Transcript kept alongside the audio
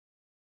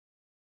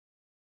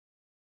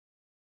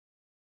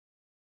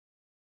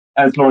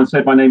As Lauren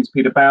said, my name is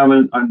Peter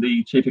Baumann. I'm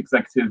the Chief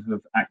Executive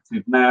of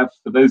ActiveNav.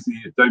 For those of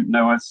you that don't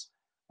know us,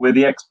 we're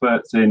the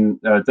experts in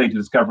data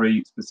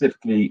discovery,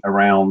 specifically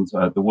around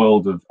the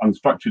world of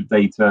unstructured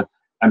data,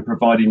 and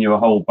providing you a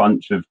whole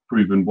bunch of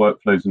proven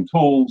workflows and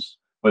tools,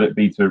 whether it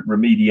be to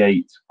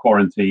remediate,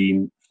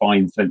 quarantine,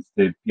 find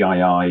sensitive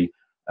PII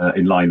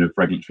in line with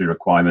regulatory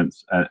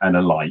requirements and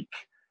alike.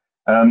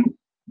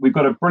 We've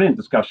got a brilliant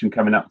discussion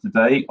coming up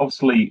today,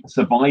 obviously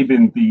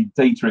surviving the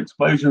data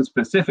explosion,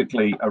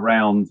 specifically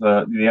around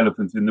the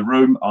elephant in the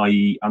room,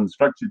 i.e.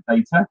 unstructured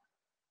data.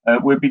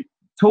 We'll be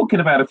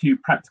talking about a few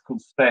practical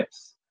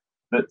steps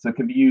that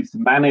can be used to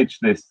manage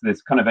this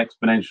kind of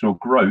exponential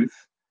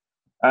growth.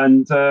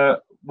 And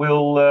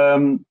we'll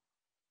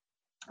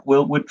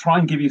try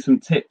and give you some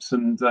tips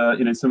and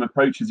some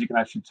approaches you can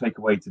actually take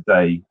away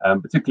today,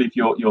 particularly if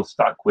you're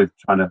stuck with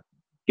trying to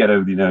get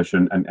over the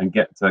inertia and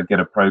get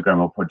a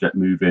program or project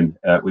moving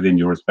within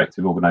your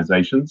respective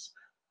organizations.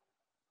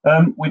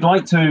 We'd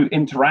like to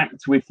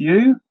interact with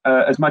you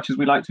as much as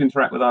we like to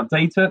interact with our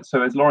data.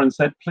 So as Lauren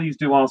said, please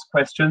do ask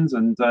questions,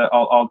 and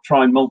I'll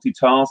try and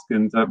multitask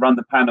and run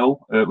the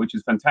panel, which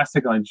is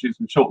fantastic. I'll introduce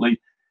them shortly,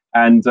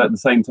 and at the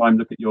same time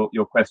look at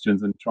your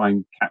questions and try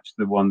and catch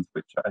the ones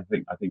which I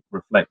think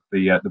reflect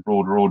the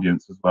broader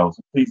audience as well.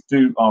 So please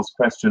do ask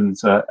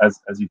questions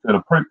as you feel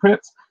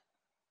appropriate.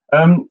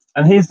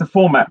 And here's the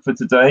format for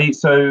today.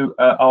 So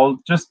I'll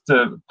just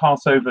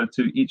pass over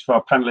to each of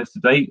our panelists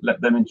today, let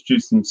them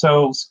introduce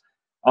themselves.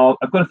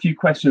 I've got a few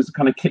questions to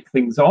kind of kick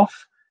things off,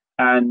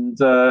 and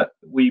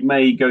we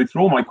may go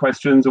through all my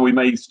questions, or we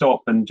may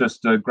stop and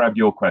just grab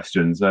your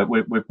questions.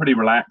 We're pretty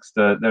relaxed.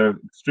 They're an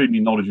extremely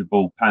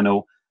knowledgeable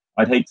panel.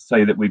 I'd hate to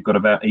say that we've got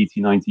about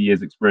 80, 90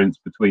 years experience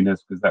between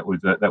us, because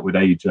that would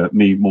age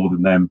me more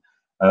than them,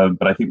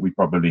 but I think we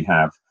probably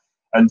have.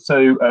 And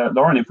so,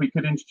 Lauren, if we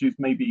could introduce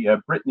maybe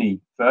Brittany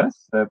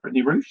first,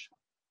 Brittany Roosh.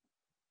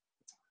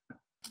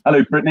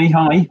 Hello, Brittany.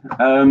 Hi.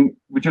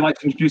 Would you like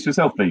to introduce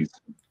yourself, please?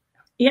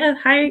 Yeah.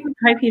 Hi,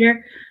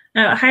 Peter.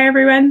 Hi,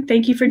 everyone.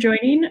 Thank you for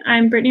joining.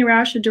 I'm Brittany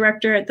Rausch, a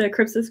director at the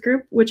Crypsis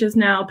Group, which is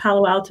now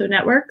Palo Alto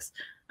Networks.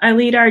 I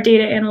lead our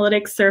data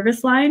analytics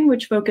service line,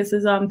 which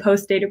focuses on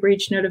post-data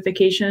breach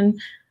notification,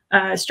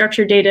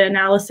 structured data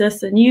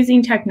analysis, and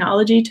using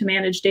technology to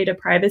manage data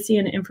privacy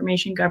and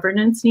information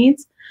governance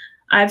needs.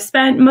 I've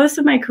spent most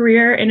of my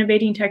career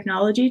innovating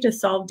technology to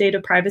solve data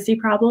privacy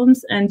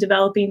problems and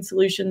developing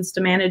solutions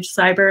to manage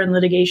cyber and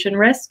litigation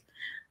risk.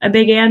 I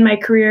began my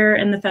career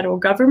in the federal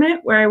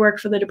government, where I worked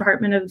for the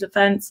Department of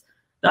Defense,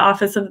 the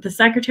Office of the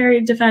Secretary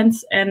of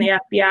Defense, and the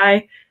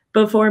FBI,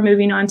 before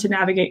moving on to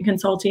navigate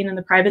consulting in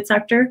the private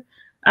sector.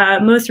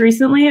 Most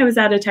recently, I was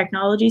at a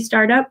technology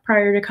startup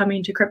prior to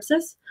coming to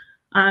Crypsis.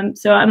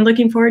 So I'm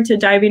looking forward to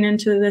diving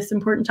into this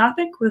important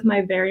topic with my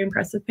very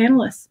impressive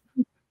panelists.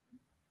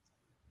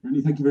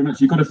 Brittany, thank you very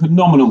much. You've got a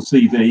phenomenal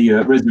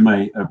CV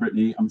resume,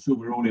 Brittany. I'm sure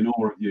we're all in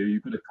awe of you.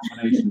 You've got a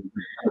combination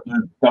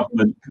of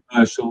government,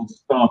 commercial,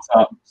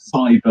 startup,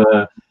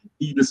 cyber,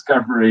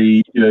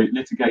 e-discovery,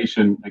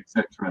 litigation,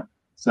 etc.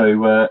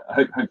 So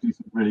hopefully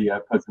some really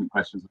pertinent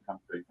questions will come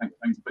through.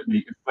 Thanks,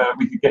 Brittany. If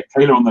we could get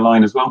Kayla on the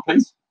line as well,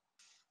 please.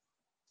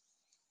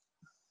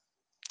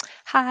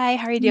 Hi,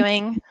 how are you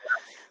doing?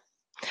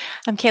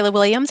 I'm Kayla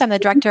Williams. I'm the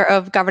Director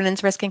of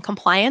Governance, Risk, and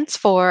Compliance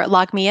for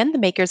LogMeIn, the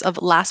makers of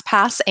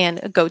LastPass and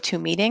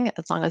GoToMeeting,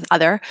 as long as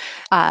other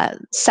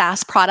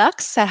SaaS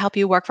products that help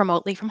you work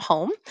remotely from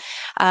home.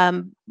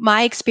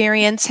 My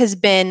experience has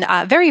been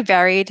very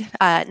varied,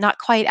 not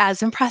quite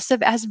as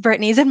impressive as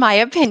Brittany's, in my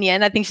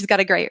opinion. I think she's got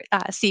a great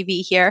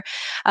CV here.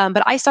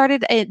 But I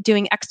started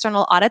doing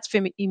external audits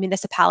for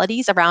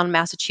municipalities around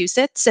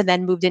Massachusetts, and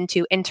then moved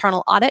into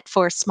internal audit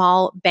for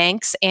small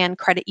banks and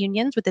credit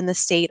unions within the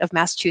state of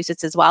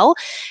Massachusetts as well.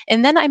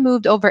 And then I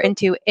moved over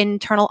into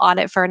internal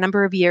audit for a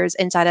number of years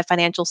inside a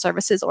financial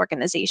services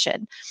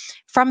organization.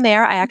 From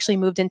there, I actually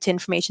moved into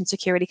information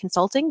security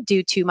consulting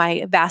due to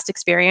my vast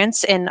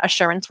experience in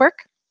assurance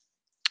work.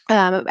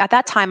 At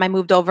that time, I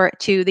moved over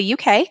to the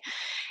UK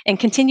and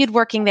continued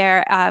working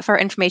there for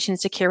information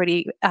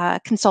security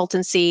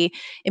consultancy,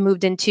 and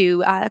moved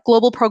into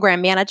global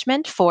program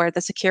management for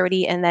the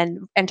security and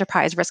then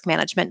enterprise risk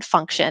management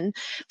function.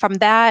 From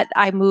that,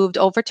 I moved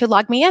over to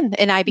LogMeIn,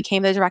 and I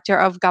became the Director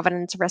of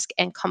Governance, Risk,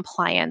 and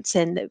Compliance.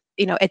 And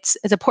it's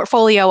a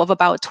portfolio of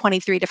about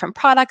 23 different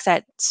products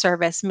that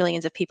service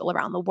millions of people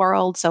around the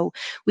world. So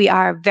we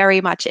are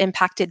very much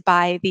impacted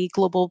by the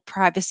global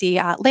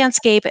privacy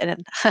landscape,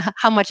 and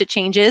how much it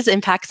changes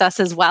impacts us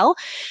as well.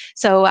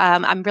 So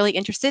I'm really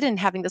interested in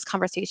having this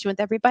conversation with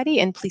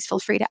everybody, and please feel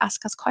free to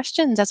ask us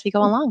questions as we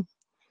go along.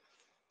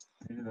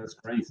 Yeah, that's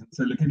great. And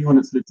so, look, anyone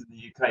that's lived in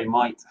the UK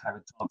might have a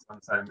chance to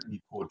understand any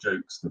poor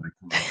jokes that they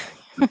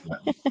come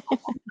up.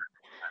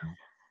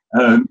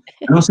 And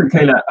also,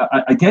 Kayla,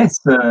 I guess,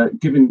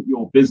 given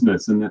your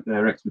business and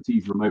their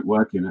expertise remote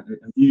working, are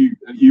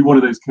you one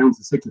of those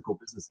counter-cyclical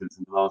businesses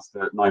in the last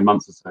 9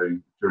 months or so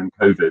during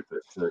COVID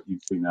that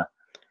you've seen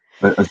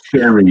a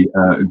scary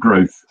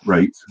growth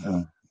rate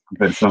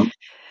compared to some?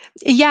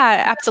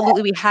 Yeah,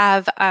 absolutely. We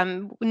have,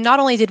 not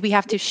only did we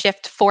have to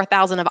shift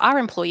 4,000 of our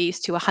employees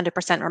to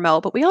 100%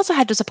 remote, but we also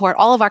had to support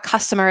all of our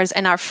customers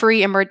and our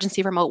free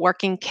emergency remote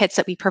working kits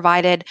that we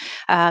provided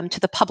to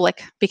the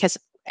public, because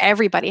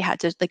everybody had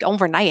to, like,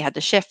 overnight had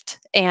to shift.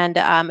 And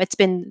it's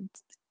been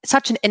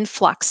such an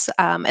influx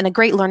and a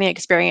great learning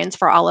experience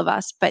for all of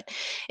us. But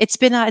it's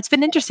been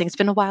interesting. It's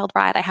been a wild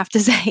ride, I have to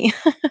say.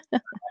 Yeah,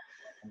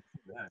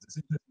 it's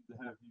interesting to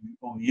have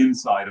you on the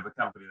inside of a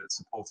company that's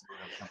supported by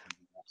other companies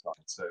on the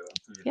outside. So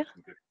I'm really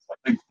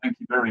good. Thank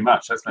you very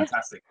much. That's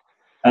fantastic.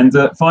 And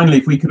finally,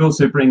 if we could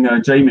also bring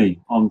Jamie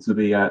onto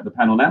the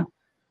panel now.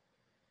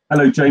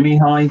 Hello, Jamie.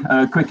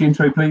 Hi. Quick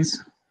intro,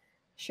 please.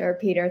 Sure,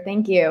 Peter.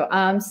 Thank you.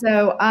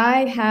 So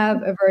I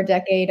have over a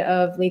decade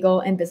of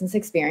legal and business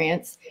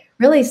experience,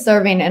 really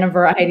serving in a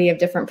variety of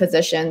different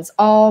positions,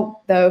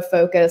 all though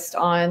focused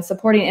on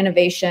supporting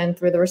innovation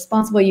through the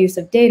responsible use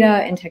of data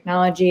and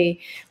technology,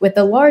 with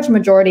the large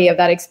majority of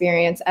that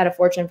experience at a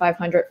Fortune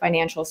 500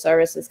 financial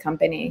services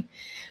company.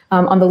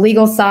 On the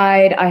legal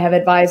side, I have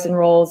advised in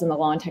roles in the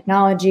law and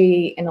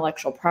technology,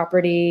 intellectual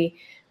property,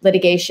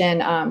 litigation,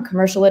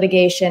 commercial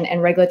litigation,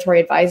 and regulatory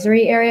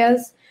advisory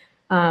areas.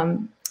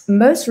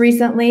 Most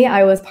recently,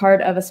 I was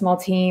part of a small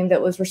team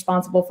that was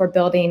responsible for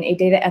building a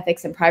data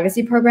ethics and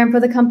privacy program for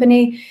the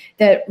company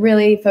that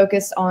really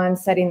focused on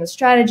setting the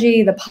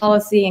strategy, the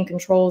policy, and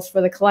controls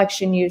for the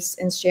collection, use,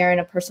 and sharing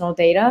of personal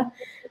data.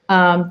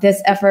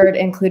 This effort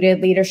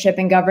included leadership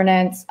and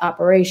governance,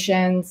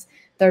 operations,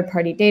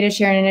 third-party data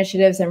sharing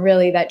initiatives, and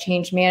really that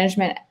change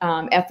management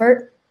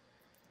effort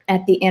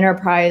at the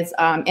enterprise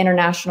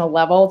international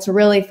level to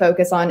really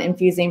focus on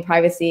infusing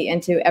privacy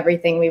into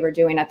everything we were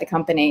doing at the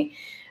company.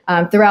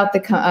 Throughout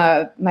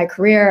my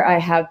career, I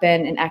have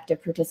been an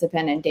active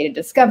participant in data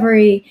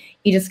discovery,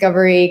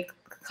 e-discovery,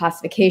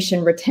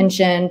 classification,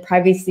 retention,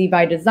 privacy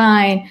by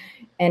design,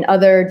 and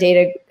other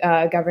data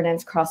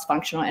governance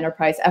cross-functional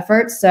enterprise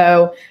efforts.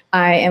 So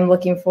I am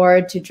looking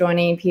forward to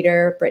joining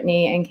Peter,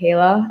 Brittany, and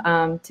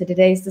Kayla to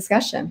today's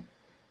discussion.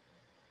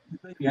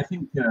 I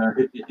think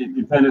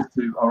in fairness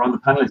to our other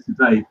panelists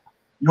today,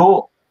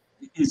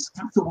 is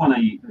Capital One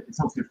it's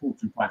obviously a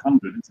Fortune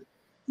 500, is it?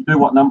 You know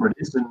what number it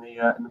is in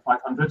the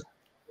 500?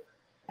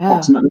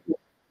 Approximately.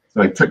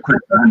 So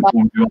quick.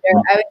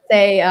 I would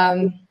say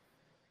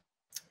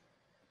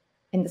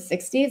in the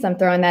 60s. I'm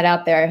throwing that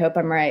out there. I hope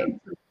I'm right.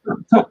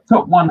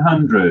 Top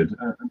 100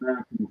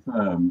 American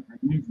firm.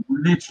 You've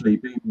literally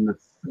been in the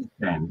thick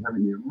end,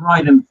 haven't you?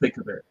 Right in the thick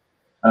of it.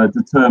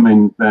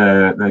 Determined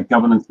their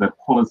governance, their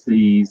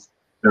policies,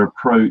 their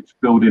approach,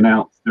 building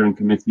out steering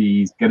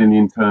committees, getting the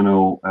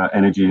internal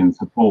energy and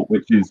support,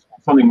 which is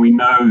something we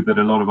know that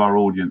a lot of our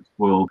audience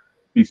will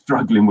be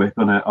struggling with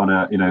on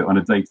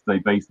a day-to-day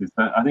basis.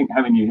 So I think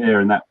having you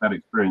here and that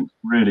experience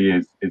really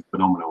is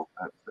phenomenal.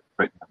 It's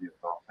great to have you as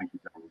well. Thank you,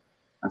 Jamie.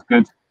 That's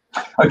good.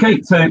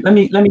 Okay, so let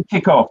me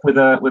kick off with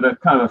a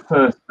kind of a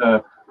first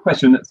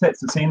question that sets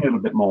the scene a little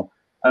bit more.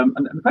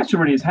 And the question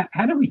really is,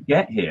 how do we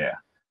get here?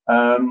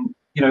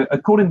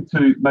 According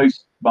to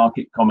most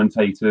market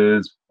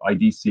commentators,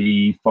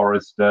 IDC,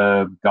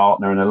 Forrester,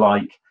 Gartner, and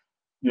alike,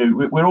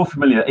 we're all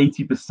familiar.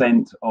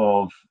 80%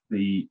 of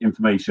the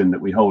information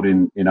that we hold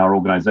in our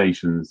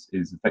organizations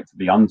is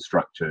effectively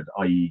unstructured,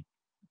 i.e.,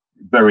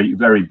 very,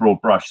 very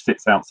broad brush,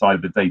 sits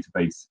outside the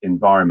database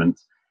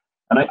environment.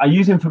 And I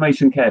use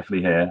information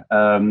carefully here.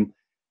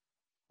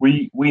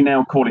 We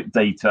now call it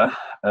data,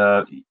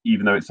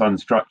 even though it's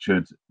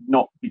unstructured,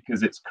 not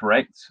because it's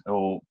correct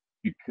or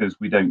because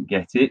we don't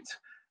get it,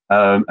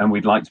 and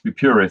we'd like to be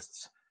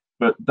purists.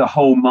 But the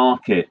whole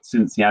market,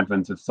 since the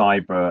advent of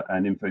cyber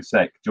and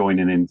InfoSec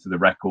joining into the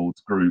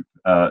records group,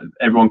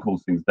 everyone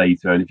calls things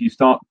data. And if you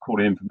start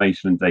calling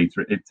information and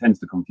data, it tends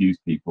to confuse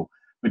people.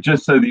 But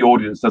just so the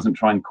audience doesn't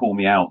try and call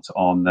me out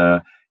on,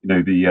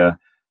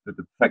 the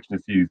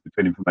perfectionist views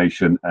between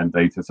information and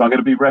data. So I'm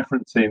going to be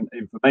referencing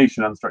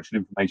information, unstructured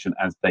information,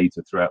 as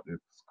data throughout this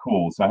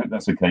call. So I hope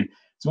that's okay.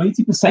 So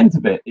 80%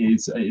 of it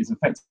is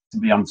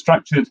effectively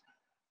unstructured.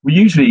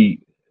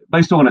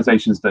 Most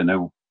organizations don't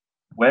know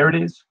where it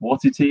is,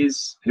 what it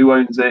is, who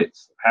owns it,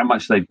 how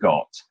much they've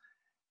got.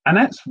 And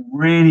that's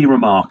really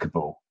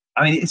remarkable.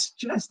 I mean, it's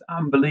just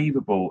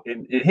unbelievable.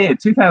 In here,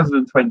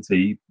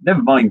 2020,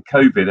 never mind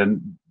COVID,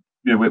 and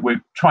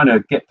we're trying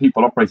to get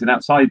people operating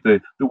outside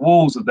the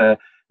walls of their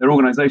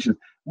organizations.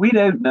 We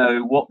don't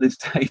know what this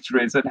data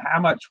is and how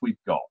much we've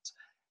got.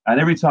 And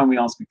every time we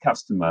ask a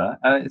customer,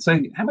 so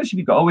how much have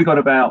you got? Oh, we got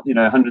about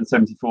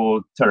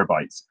 174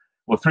 terabytes.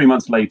 Well, 3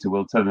 months later,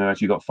 we'll tell them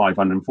actually got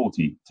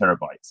 540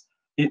 terabytes.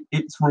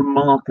 It's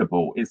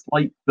remarkable. It's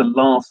like the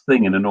last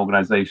thing in an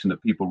organization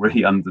that people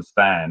really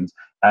understand.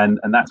 And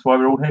that's why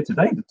we're all here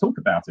today, to talk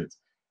about it.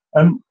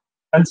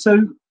 And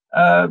so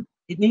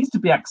it needs to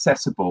be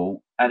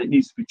accessible and it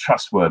needs to be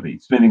trustworthy,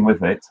 spinning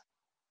with it.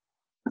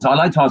 So I'd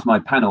like to ask my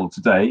panel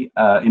today,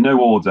 in no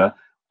order,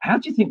 how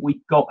do you think we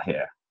got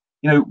here?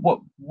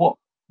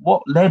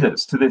 What led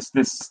us to this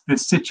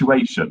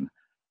situation?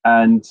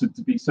 And to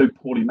be so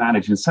poorly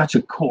managed and such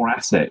a core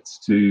asset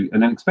to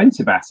an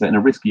expensive asset and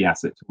a risky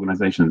asset to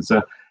organizations.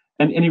 So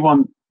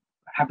anyone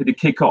happy to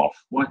kick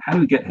off? How do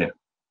we get here?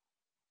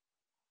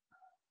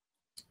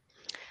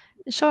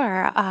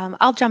 Sure.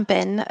 I'll jump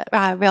in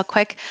real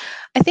quick.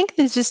 I think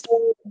there's just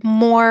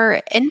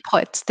more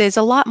inputs. There's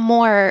a lot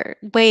more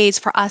ways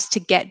for us to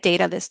get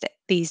data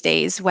these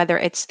days, whether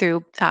it's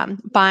through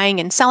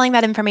buying and selling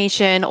that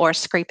information or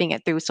scraping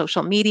it through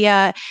social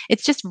media.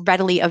 It's just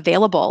readily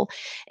available.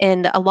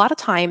 And a lot of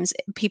times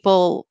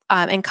people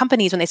and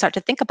companies, when they start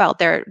to think about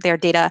their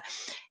data,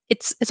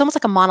 it's almost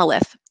like a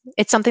monolith.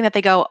 It's something that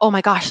they go, oh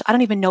my gosh, I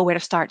don't even know where to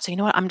start. So you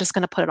know what? I'm just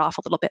going to put it off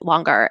a little bit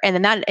longer. And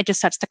then that it just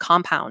starts to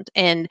compound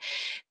and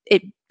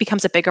it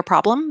becomes a bigger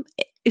problem.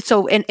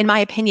 So in my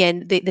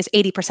opinion, this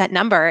 80%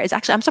 number is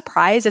actually, I'm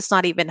surprised it's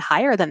not even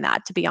higher than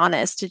that, to be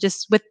honest,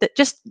 just with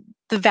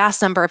the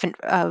vast number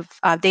of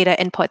data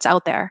inputs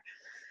out there.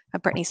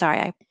 Brittany, sorry,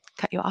 I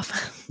cut you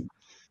off.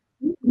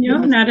 No,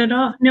 not at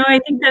all. No, I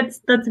think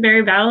that's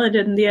very valid.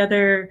 And the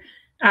other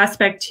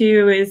aspect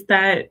too is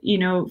that,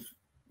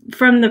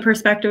 from the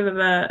perspective of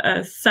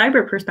a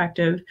cyber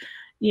perspective,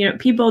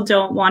 people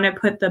don't want to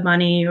put the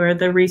money or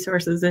the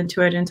resources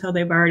into it until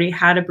they've already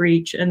had a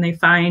breach and they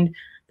find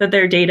that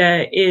their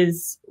data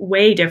is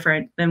way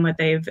different than what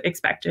they've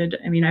expected.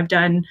 I mean, I've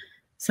done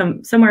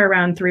somewhere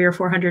around 300 or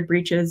 400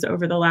 breaches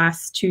over the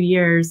last 2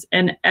 years,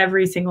 and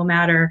every single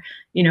matter,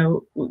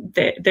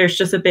 there's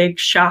just a big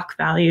shock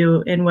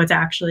value in what's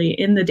actually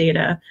in the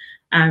data.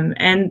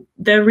 And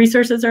the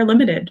resources are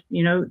limited.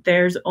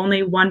 There's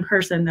only one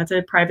person that's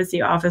a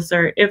privacy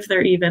officer, if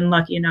they're even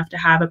lucky enough to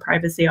have a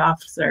privacy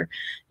officer.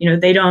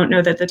 They don't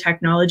know that the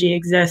technology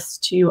exists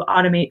to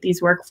automate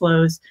these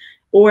workflows,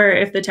 or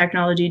if the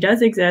technology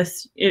does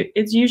exist,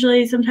 it's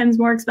usually sometimes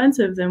more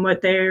expensive than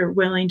what they're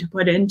willing to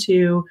put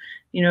into,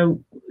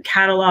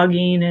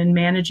 cataloging and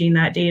managing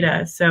that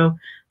data. So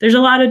there's a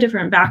lot of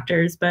different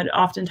factors, but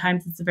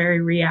oftentimes it's a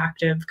very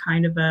reactive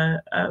kind of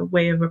a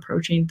way of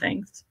approaching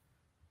things.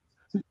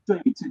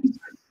 Statement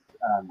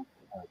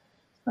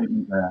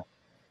there,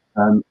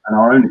 and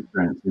our own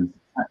experience is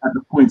at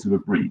the point of a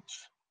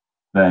breach,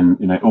 then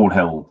all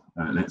hell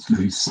lets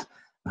loose.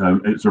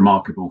 It's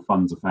remarkable,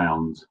 funds are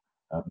found,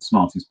 the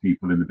smartest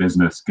people in the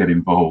business get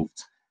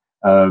involved,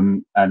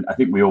 and I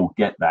think we all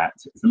get that.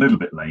 It's a little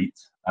bit late,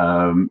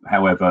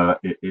 however,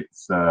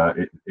 it's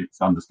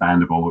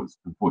understandable.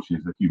 Unfortunately,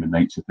 it's a human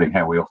nature thing,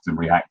 how we often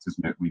react,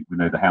 isn't it? We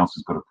know the house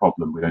has got a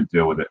problem, we don't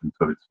deal with it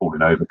until it's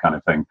fallen over, kind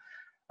of thing.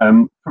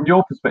 From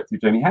your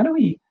perspective, Jamie, how do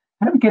we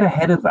get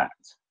ahead of that?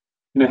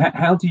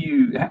 How do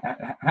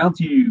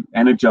you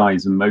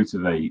energize and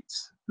motivate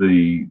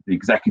the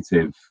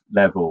executive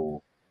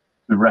level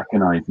to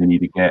recognize they need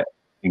to get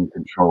in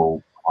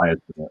control prior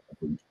to the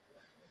breach?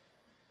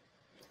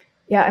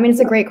 Yeah, I mean,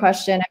 it's a great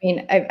question. I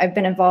mean, I've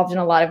been involved in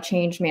a lot of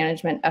change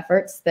management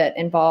efforts that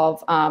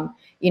involve,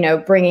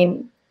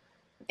 bringing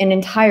an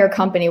entire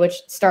company,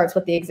 which starts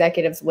with the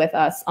executives with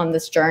us on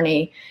this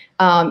journey.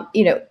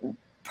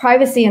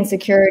 Privacy and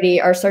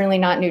security are certainly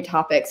not new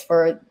topics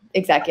for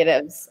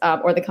executives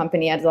or the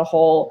company as a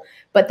whole,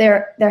 but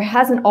there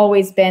hasn't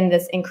always been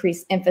this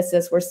increased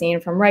emphasis we're seeing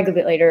from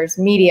regulators,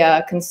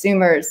 media,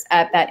 consumers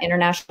at that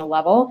international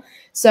level.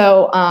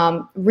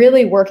 So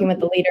really working with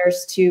the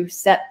leaders to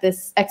set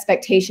this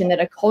expectation that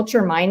a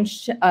culture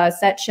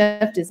mindset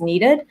shift is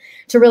needed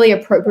to really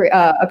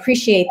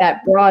appreciate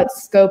that broad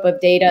scope of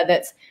data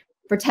that's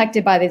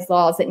protected by these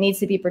laws that needs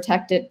to be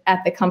protected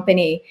at the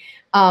company.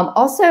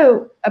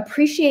 Also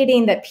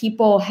appreciating that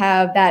people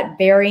have that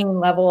varying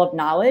level of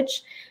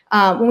knowledge.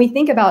 When we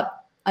think about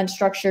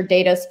unstructured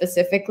data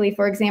specifically,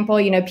 for example,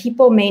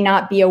 people may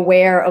not be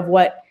aware of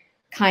what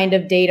kind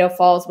of data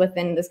falls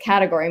within this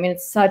category. I mean,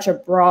 it's such a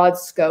broad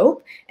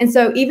scope. And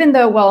so even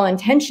though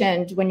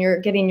well-intentioned, when you're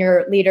getting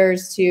your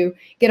leaders to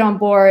get on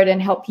board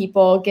and help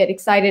people get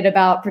excited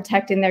about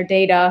protecting their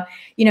data,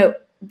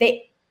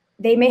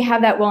 they may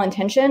have that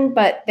well-intentioned,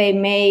 but they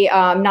may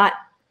not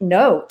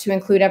know to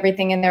include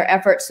everything in their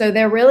effort. So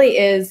there really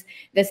is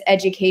this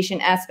education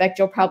aspect.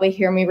 You'll probably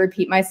hear me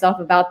repeat myself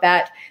about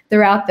that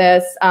throughout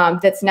this,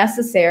 that's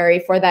necessary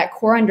for that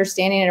core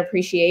understanding and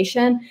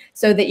appreciation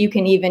so that you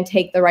can even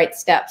take the right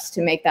steps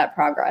to make that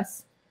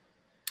progress.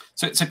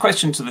 So it's a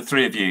question to the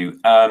three of you.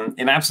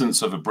 In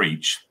absence of a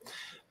breach,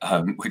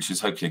 which is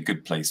hopefully a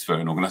good place for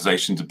an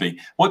organization to be,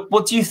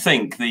 what do you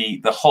think the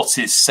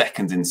hottest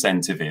second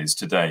incentive is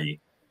today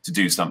to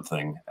do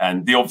something?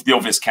 And the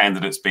obvious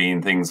candidates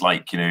being things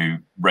like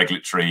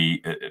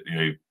regulatory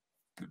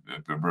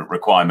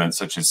requirements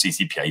such as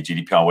CCPA,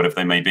 GDPR, whatever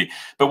they may be.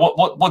 But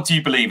what do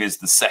you believe is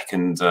the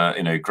second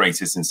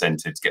greatest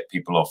incentive to get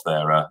people off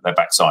their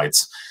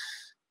backsides?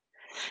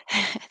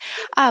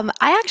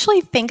 I actually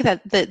think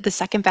that the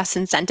second best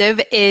incentive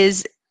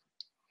is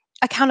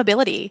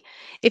accountability.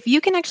 If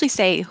you can actually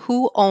say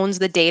who owns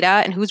the data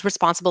and who's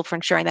responsible for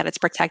ensuring that it's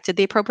protected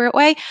the appropriate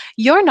way,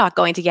 you're not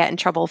going to get in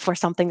trouble for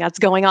something that's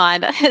going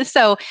on.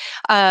 So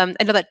I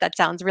know that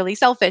sounds really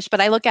selfish,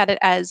 but I look at it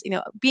as,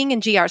 being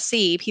in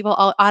GRC,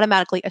 people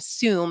automatically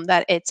assume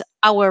that it's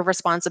our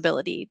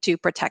responsibility to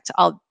protect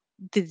all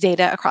the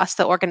data across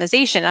the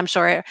organization. I'm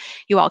sure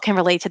you all can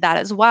relate to that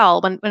as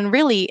well. When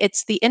really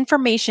it's the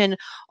information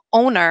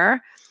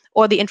owner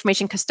or the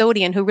information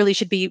custodian who really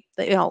should be,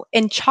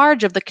 in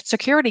charge of the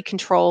security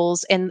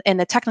controls and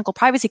the technical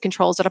privacy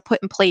controls that are put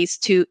in place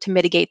to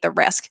mitigate the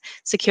risk.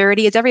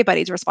 Security is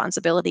everybody's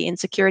responsibility, and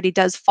security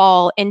does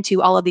fall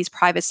into all of these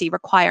privacy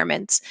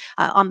requirements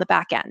on the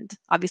back end,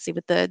 obviously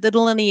with the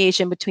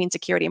delineation between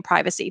security and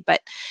privacy. But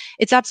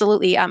it's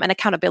absolutely an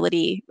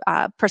accountability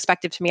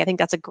perspective to me. I think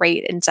that's a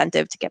great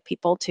incentive to get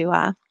people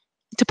to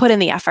put in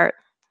the effort.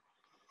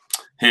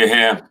 Here,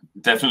 here,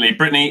 definitely.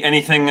 Brittany,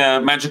 anything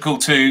magical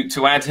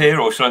to add here,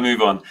 or should I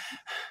move on?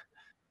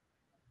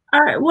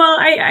 Well,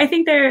 I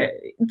think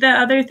the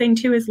other thing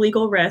too is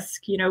legal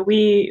risk.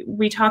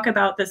 We talk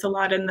about this a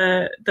lot in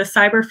the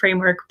cyber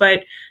framework,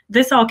 but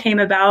this all came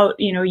about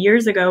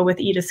years ago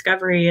with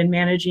e-discovery and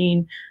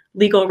managing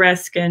legal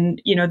risk.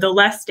 And the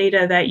less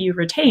data that you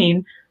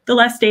retain, the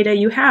less data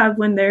you have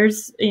when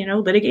there's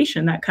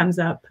litigation that comes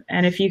up.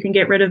 And if you can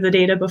get rid of the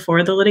data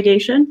before the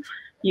litigation,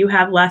 you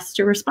have less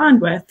to respond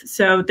with.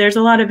 So there's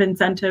a lot of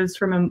incentives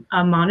from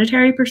a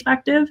monetary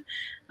perspective,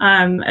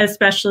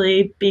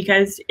 especially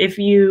because if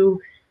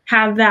you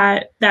have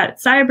that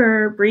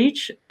cyber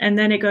breach and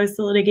then it goes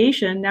to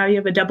litigation, now you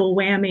have a double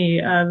whammy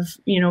of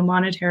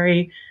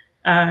monetary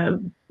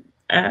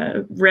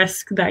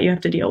risk that you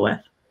have to deal with.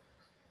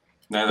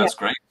 No, that's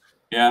great.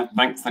 Yeah,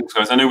 thanks,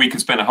 guys. I know we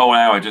could spend a whole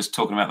hour just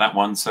talking about that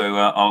one, so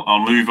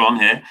I'll move on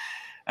here.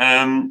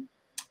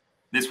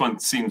 This one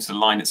seems to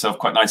line itself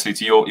quite nicely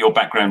to your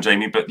background,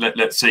 Jamie, but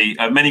let's see.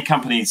 Many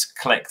companies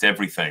collect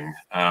everything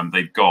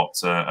they've got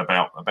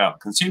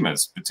about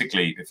consumers,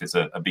 particularly if it's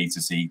a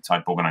B2C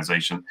type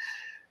organization.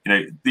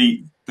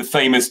 The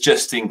famous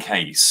just in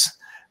case,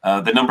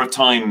 the number of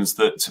times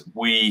that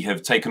we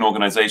have taken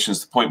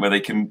organizations to the point where they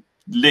can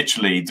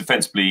literally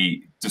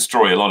defensively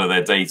destroy a lot of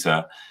their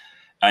data,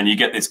 and you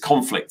get this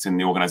conflict in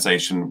the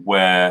organization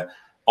where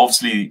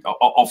obviously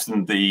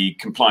often the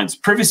compliance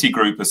privacy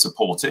group are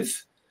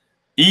supportive,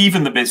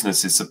 even the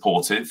business is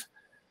supportive,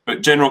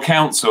 but general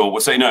counsel will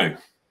say, no,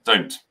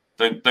 don't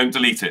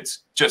delete it,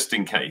 just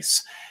in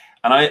case.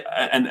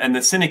 And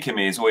the cynic in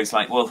me is always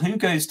like, well, who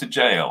goes to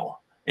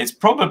jail? It's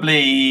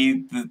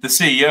probably the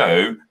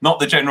CEO, not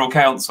the general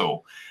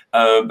counsel.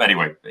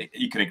 Anyway,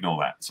 you can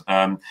ignore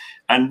that.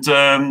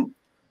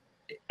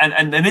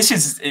 And this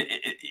is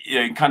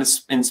kind of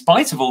in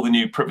spite of all the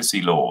new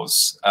privacy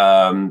laws.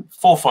 4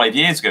 or 5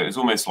 years ago, it was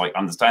almost like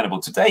understandable.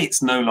 Today,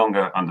 it's no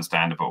longer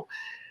understandable.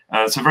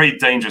 It's a very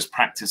dangerous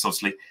practice,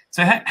 obviously.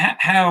 So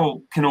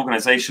how can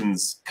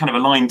organizations kind of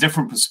align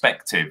different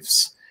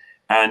perspectives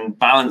and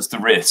balance the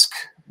risk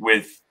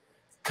with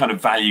kind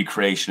of value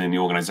creation in the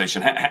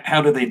organization?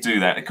 How do they do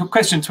that? A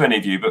question to any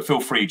of you, but feel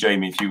free,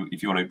 Jamie,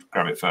 if you want to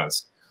grab it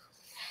first.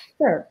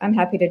 Sure, I'm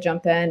happy to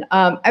jump in.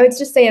 I would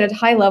just say at a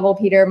high level,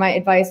 Peter, my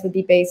advice would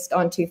be based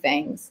on 2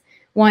 things.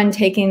 One,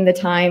 taking the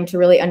time to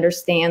really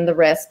understand the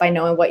risk by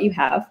knowing what you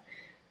have.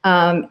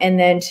 And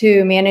then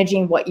 2,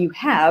 managing what you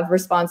have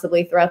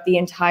responsibly throughout the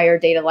entire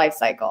data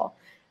lifecycle.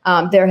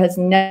 There has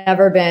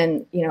never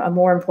been, a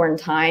more important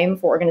time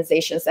for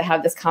organizations to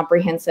have this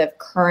comprehensive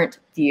current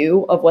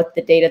view of what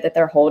the data that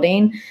they're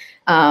holding.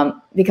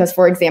 Because,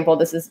 for example,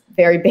 this is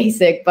very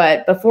basic,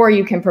 but before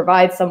you can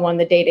provide someone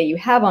the data you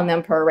have on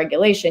them per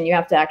regulation, you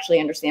have to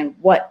actually understand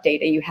what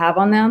data you have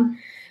on them.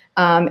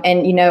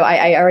 And,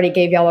 I already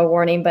gave y'all a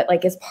warning, but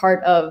like as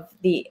part of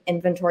the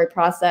inventory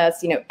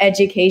process,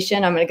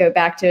 education, I'm going to go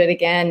back to it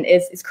again,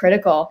 is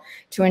critical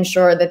to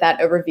ensure that that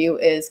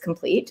overview is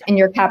complete and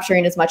you're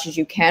capturing as much as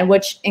you can,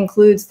 which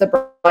includes the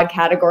broad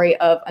category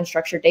of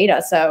unstructured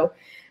data. So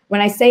when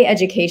I say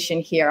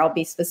education here, I'll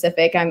be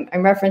specific. I'm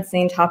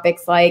referencing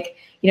topics like,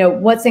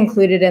 what's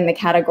included in the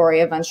category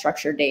of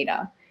unstructured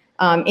data.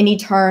 Any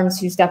terms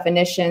whose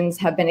definitions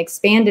have been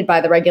expanded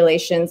by the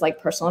regulations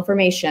like personal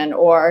information,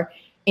 or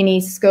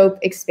any scope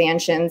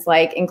expansions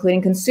like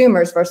including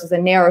consumers versus a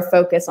narrow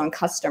focus on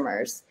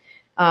customers.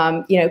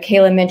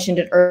 Kayla mentioned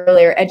it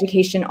earlier,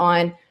 education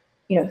on,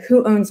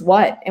 who owns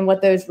what and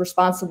what those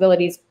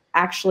responsibilities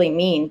actually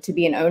mean to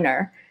be an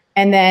owner.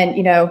 And then,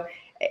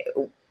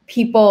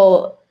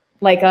 people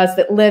like us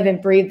that live and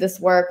breathe this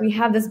work, we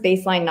have this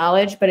baseline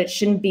knowledge, but it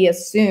shouldn't be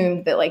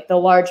assumed that like the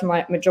large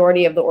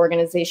majority of the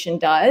organization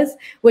does,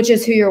 which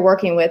is who you're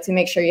working with to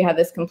make sure you have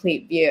this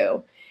complete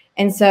view.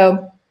 And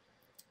so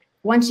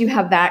once you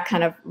have that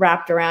kind of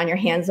wrapped around your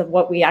hands of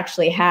what we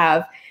actually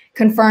have,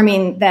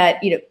 confirming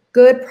that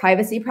good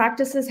privacy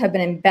practices have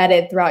been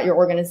embedded throughout your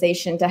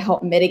organization to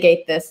help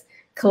mitigate this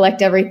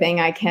collect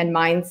everything I can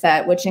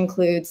mindset, which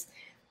includes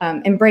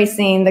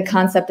embracing the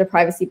concept of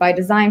privacy by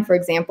design, for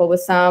example, with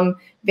some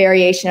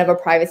variation of a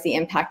privacy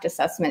impact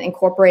assessment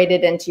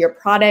incorporated into your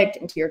product,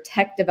 into your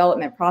tech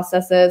development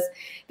processes.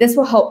 This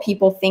will help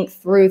people think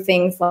through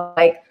things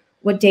like,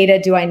 what data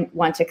do I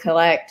want to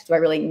collect? Do I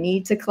really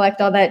need to collect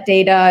all that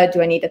data?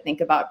 Do I need to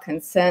think about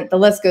consent? The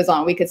list goes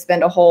on. We could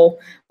spend a whole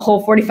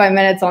 45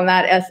 minutes on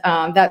that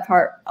that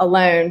part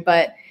alone.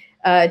 But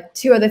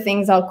 2 other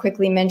things I'll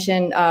quickly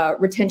mention: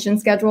 retention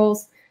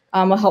schedules.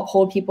 will help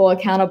hold people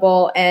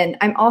accountable. And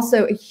I'm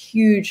also a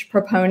huge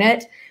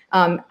proponent,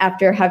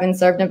 after having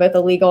served in both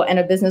a legal and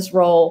a business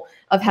role,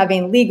 of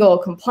having legal,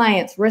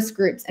 compliance, risk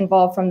groups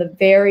involved from the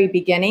very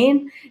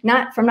beginning,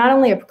 not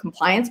only a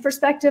compliance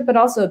perspective, but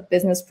also a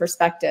business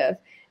perspective.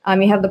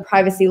 You have the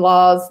privacy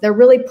laws. They're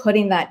really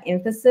putting that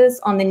emphasis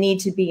on the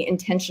need to be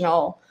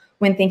intentional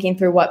when thinking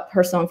through what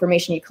personal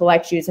information you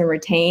collect, use, and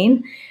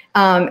retain.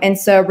 And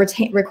so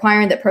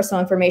requiring that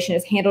personal information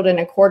is handled in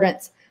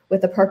accordance with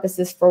the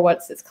purposes for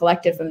what it's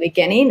collected from the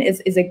beginning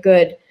is a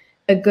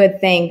good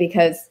thing,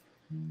 because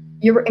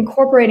you're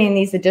incorporating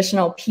these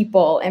additional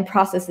people and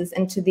processes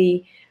into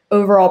the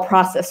overall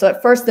process. So at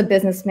first the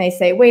business may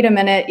say, wait a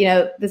minute,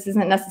 this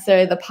isn't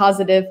necessarily the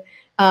positive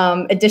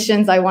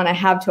additions I want to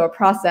have to a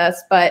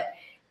process, but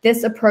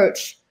this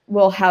approach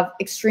will have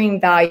extreme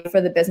value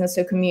for the business.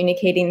 So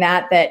communicating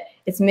that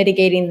it's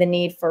mitigating the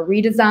need for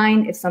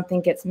redesign if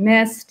something gets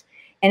missed.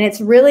 And it's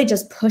really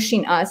just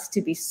pushing us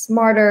to be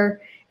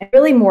smarter and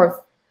really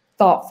more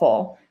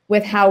thoughtful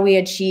with how we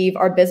achieve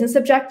our business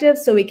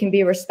objectives, so we can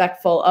be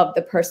respectful of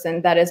the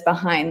person that is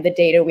behind the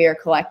data we are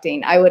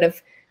collecting. I would have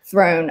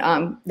thrown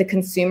the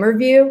consumer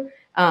view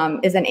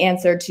as an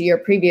answer to your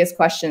previous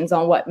questions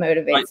on what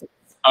motivates.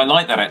 I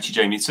like that, actually,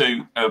 Jamie. So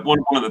one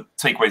of the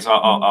takeaways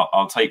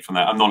I'll take from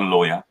that, I'm not a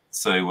lawyer,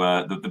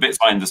 so the bits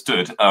I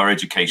understood are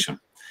education.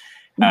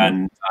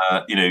 And,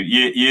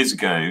 years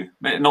ago,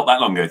 not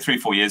that long ago,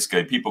 3-4 years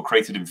ago, people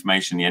created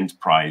information in the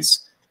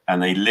enterprise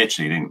and they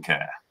literally didn't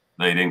care.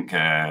 They didn't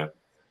care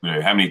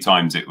how many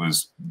times it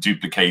was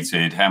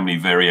duplicated, how many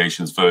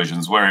versions,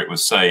 where it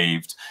was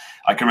saved.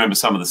 I can remember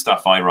some of the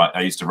stuff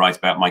I used to write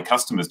about my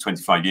customers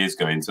 25 years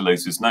ago into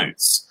Lotus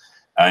Notes.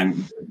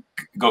 And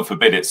God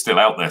forbid it's still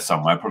out there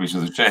somewhere. I probably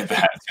should have shared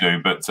that,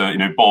 but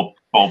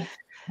Bob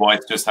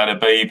wife just had a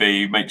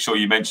baby. Make sure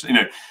you mention,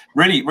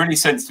 really, really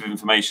sensitive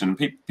information.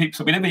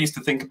 People, we never used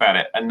to think about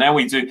it, and now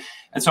we do.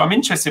 And so I'm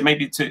interested,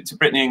 maybe to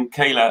Brittany and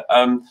Kayla,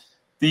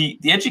 the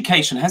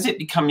education, has it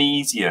become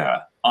easier?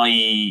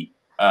 I.e.,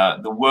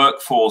 the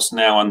workforce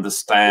now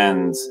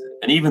understands,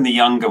 and even the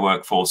younger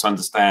workforce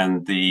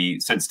understand the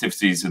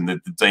sensitivities and the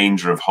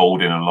danger of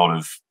holding a lot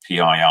of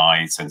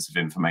PII,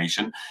 sensitive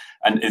information.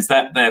 And is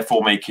that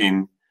therefore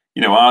making,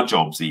 our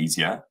jobs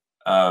easier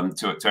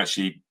to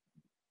actually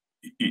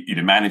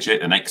manage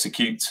it and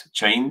execute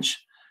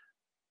change?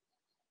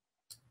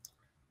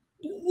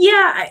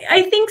 Yeah,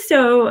 I think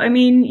so. I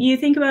mean, you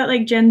think about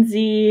like Gen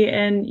Z,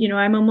 and,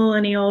 I'm a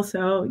millennial,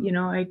 so,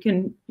 I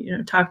can,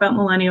 talk about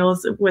millennials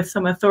with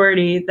some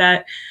authority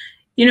that,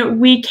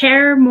 we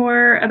care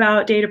more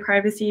about data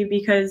privacy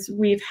because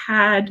we've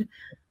had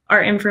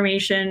our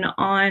information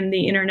on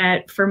the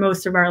internet for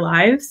most of our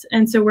lives.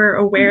 And so we're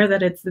aware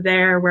that it's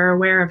there. We're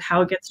aware of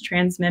how it gets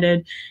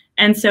transmitted.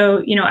 And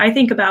so, I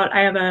think about,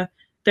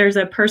 there's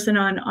a person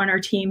on our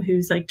team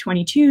who's like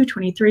 22,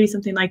 23,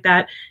 something like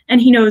that.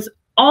 And he knows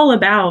all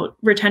about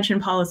retention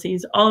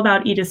policies, all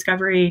about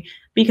e-discovery,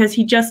 because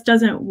he just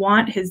doesn't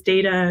want his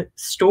data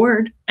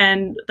stored.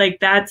 And like,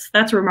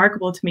 that's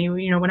remarkable to me.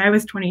 When I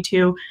was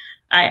 22,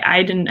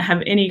 I didn't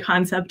have any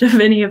concept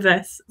of any of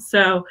this.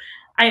 So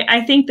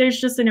I think there's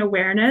just an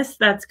awareness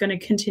that's going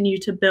to continue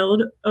to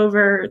build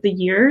over the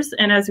years.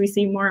 And as we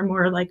see more and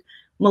more like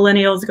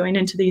millennials going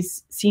into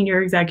these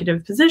senior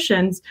executive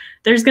positions,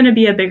 there's going to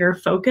be a bigger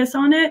focus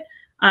on it.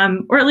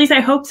 Or at least I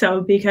hope so,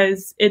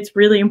 because it's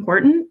really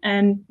important.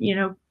 And,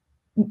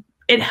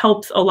 it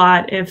helps a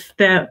lot if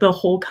the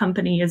whole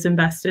company is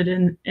invested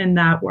in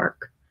that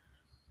work.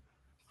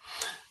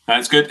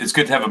 It's good. It's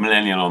good to have a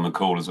millennial on the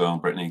call as well,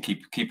 Brittany.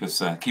 Keep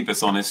us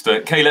honest.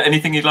 Kayla,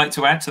 anything you'd like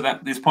to add to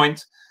this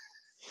point?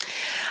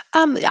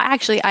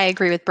 Actually, I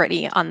agree with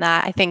Brittany on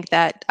that. I think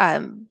that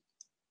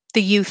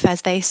the youth,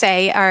 as they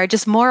say, are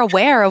just more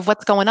aware of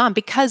what's going on,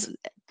 because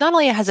not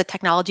only has the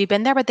technology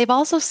been there, but they've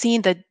also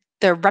seen the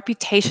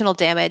reputational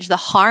damage, the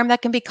harm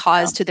that can be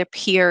caused to their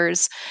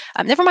peers,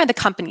 never mind the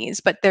companies,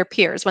 but their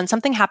peers, when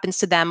something happens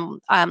to them,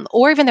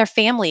 or even their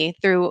family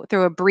through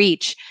a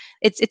breach.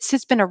 It's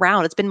just been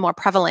around. It's been more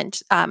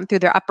prevalent through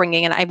their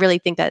upbringing, and I really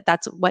think that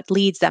that's what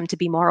leads them to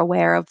be more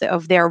aware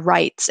of their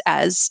rights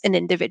as an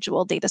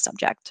individual data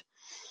subject.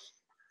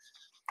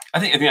 I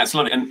think that's a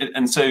lot.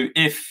 And so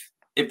if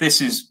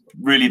this is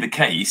really the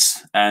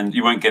case, and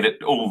you won't get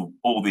it all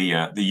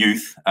the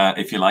youth,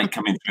 if you like,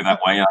 coming through that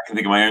way. I can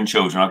think of my own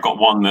children. I've got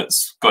one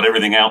that's got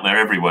everything out there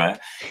everywhere,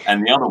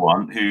 and the other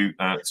one who,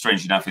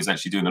 strangely enough, is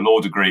actually doing a law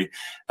degree,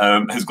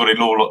 has got it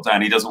all locked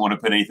down. He doesn't want to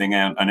put anything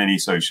out on any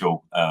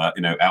social,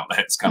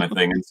 outlets, kind of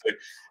thing. And so,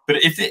 but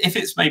if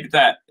it's maybe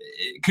that,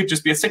 it could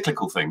just be a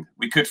cyclical thing.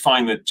 We could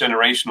find that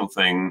generational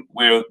thing.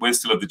 We're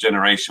still of the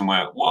generation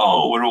where,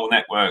 whoa, we're all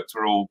networked,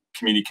 we're all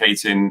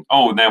communicating.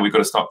 Oh, now we've got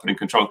to start putting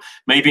control.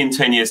 Maybe in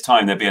 10 years'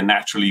 time, there'll be a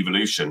natural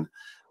evolution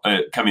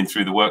coming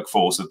through the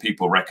workforce of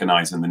people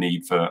recognizing the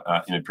need for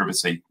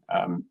privacy,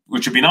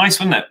 which would be nice,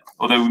 wouldn't it?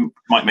 Although it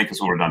might make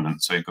us all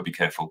redundant, so you've got to be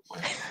careful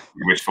where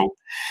you're wishful.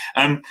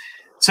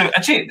 So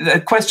actually,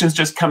 the questions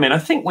just come in. I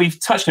think we've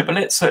touched on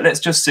it, but let's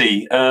just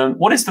see.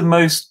 What is the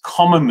most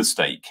common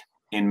mistake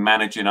in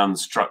managing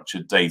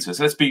unstructured data?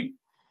 So let's be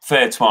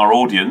fair to our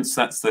audience?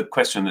 That's the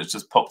question that's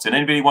just popped in.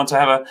 Anybody want to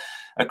have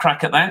a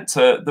crack at that?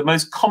 The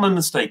most common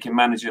mistake in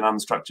managing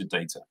unstructured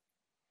data.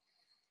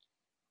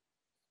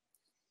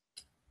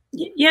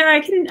 Yeah, I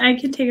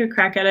can take a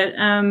crack at it.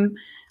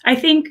 I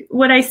think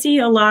what I see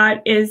a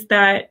lot is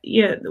that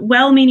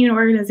well-meaning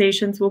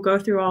organizations will go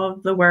through all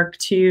of the work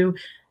to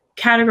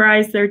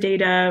categorize their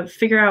data,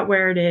 figure out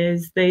where it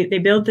is. They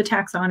build the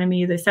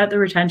taxonomy, they set the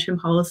retention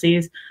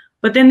policies,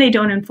 but then they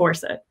don't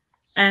enforce it.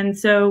 And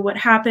so what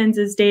happens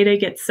is data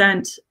gets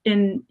sent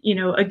in,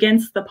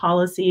 against the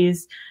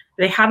policies.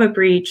 They have a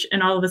breach,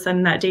 and all of a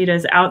sudden that data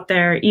is out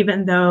there,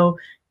 even though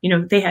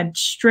they had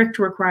strict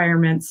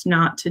requirements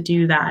not to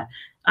do that.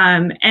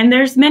 And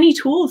there's many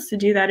tools to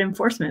do that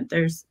enforcement.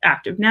 There's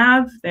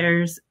ActiveNav,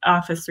 there's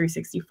Office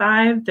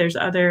 365, there's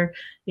other,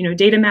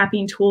 data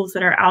mapping tools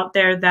that are out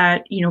there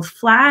that,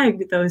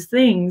 flag those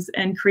things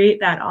and create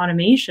that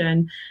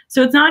automation.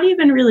 So it's not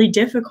even really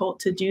difficult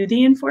to do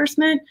the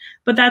enforcement,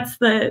 but that's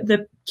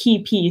the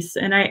key piece.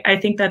 And I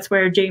think that's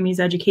where Jamie's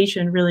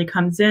education really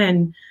comes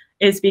in,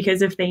 is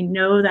because if they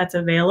know that's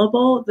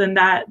available, then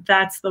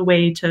that's the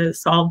way to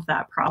solve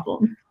that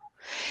problem.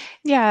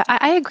 Yeah,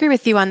 I agree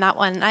with you on that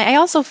one. I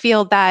also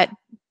feel that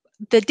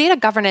the data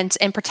governance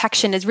and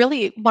protection is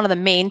really one of the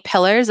main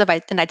pillars of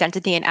an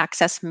identity and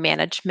access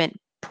management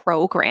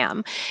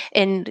program.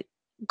 And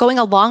going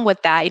along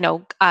with that,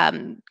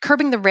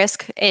 curbing the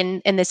risk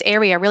in this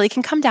area really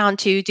can come down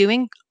to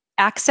doing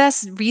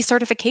access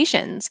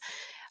recertifications.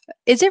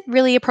 Is it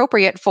really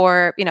appropriate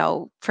for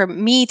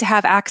me to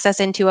have access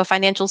into a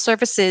financial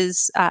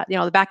services,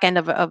 the back end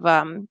of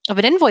an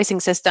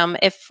invoicing system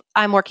if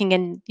I'm working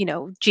in,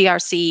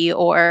 GRC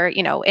or,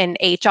 in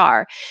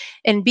HR?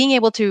 And being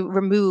able to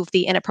remove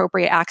the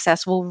inappropriate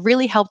access will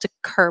really help to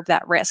curb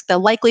that risk, the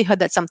likelihood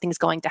that something's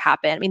going to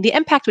happen. I mean, the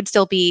impact would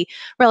still be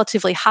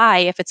relatively high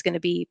if it's going to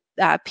be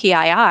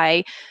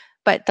PII,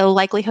 but the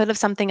likelihood of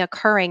something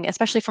occurring,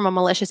 especially from a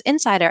malicious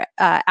insider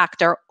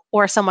actor,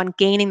 or someone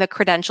gaining the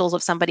credentials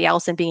of somebody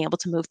else and being able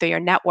to move through your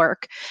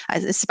network,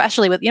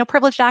 especially with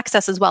privileged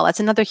access as well. That's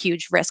another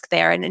huge risk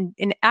there. And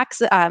in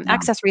access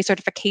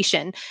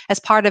recertification as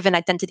part of an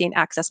identity and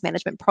access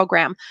management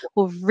program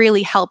will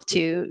really help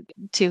to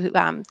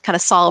kind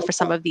of solve for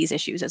some of these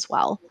issues as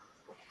well.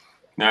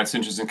 No, it's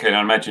interesting, Kate.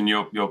 I imagine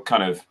you're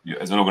kind of,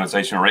 as an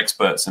organization, are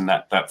experts in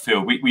that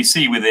field. We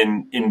see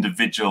within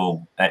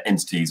individual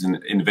entities and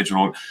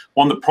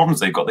one of the problems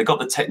they've got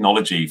the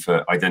technology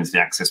for identity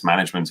access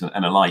management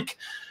and alike,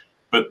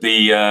 but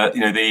the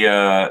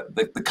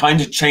kind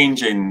of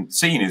change in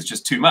scene is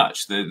just too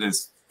much.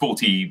 There's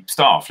 40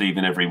 staff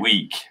leaving every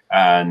week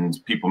and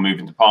people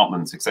moving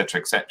departments, et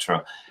cetera, et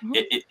cetera. Mm-hmm.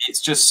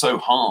 It's just so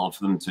hard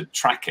for them to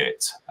track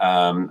it,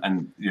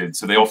 and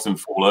so they often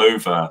fall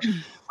over.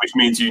 Which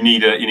means you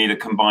need a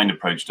combined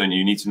approach, don't you?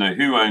 You need to know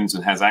who owns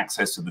and has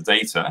access to the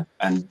data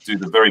and do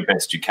the very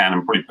best you can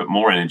and probably put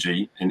more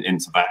energy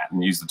into that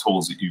and use the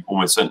tools that you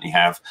almost certainly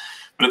have.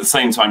 But at the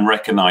same time,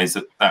 recognize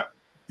that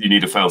you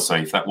need a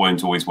fail-safe. That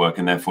won't always work,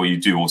 and therefore you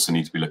do also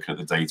need to be looking at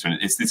the data. And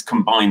it's this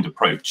combined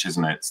approach,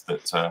 isn't it,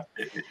 that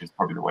is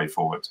probably the way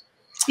forward.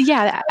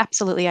 Yeah,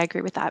 absolutely. I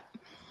agree with that.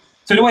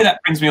 So the way that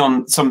brings me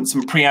on, some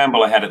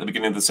preamble I had at the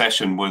beginning of the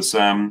session was,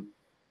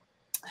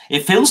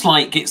 it feels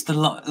like it's the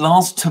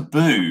last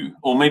taboo,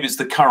 or maybe it's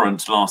the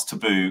current last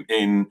taboo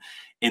in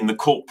the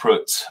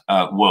corporate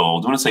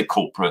world. When I say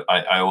corporate,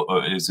 I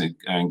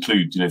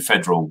include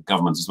federal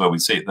governments as well. We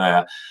see it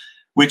there,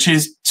 which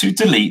is to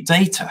delete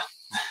data.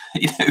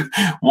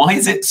 Why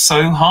is it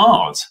so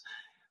hard?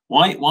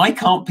 Why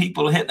can't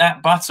people hit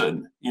that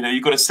button?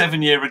 You've got a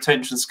 7-year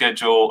retention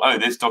schedule. Oh,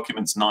 this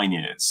document's 9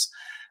 years.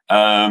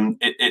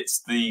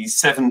 It's the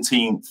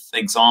 17th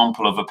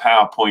example of a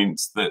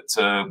PowerPoint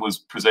that was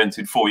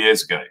presented 4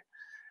 years ago.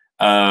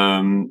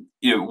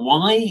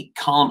 Why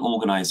can't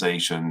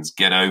organizations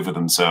get over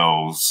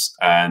themselves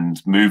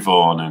and move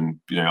on? And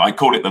I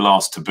call it the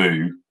last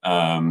taboo,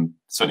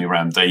 certainly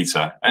around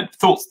data. And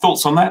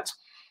thoughts on that?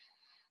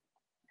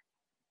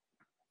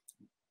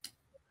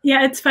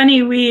 Yeah, it's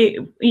funny. We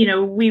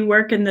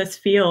work in this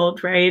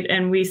field, right?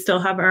 And we still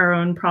have our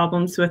own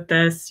problems with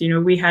this.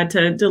 We had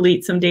to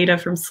delete some data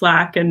from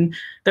Slack, and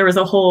there was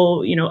a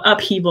whole,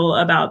 upheaval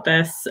about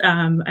this.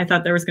 I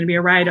thought there was going to be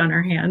a riot on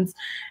our hands,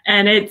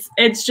 and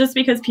it's just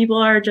because people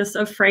are just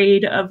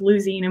afraid of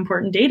losing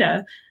important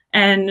data.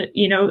 And,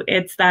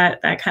 it's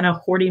that kind of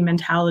hoarding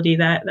mentality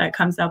that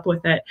comes up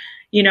with it,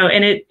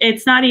 and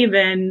it's not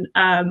even,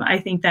 I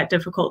think, that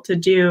difficult to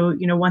do.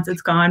 Once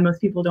it's gone,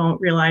 most people don't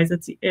realize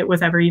it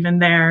was ever even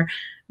there.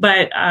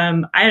 But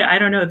I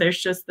don't know, there's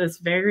just this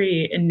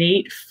very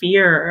innate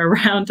fear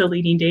around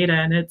deleting data,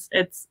 and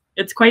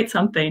it's quite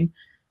something.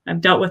 I've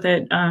dealt with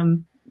it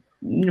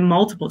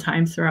multiple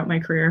times throughout my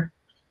career.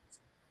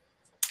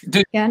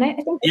 And I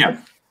think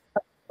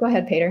go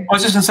ahead, Peter. I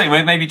was just going to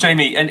say, maybe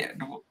Jamie, and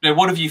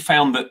what have you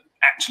found that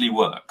actually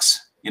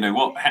works?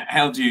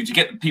 How do you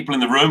get people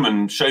in the room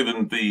and show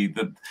them the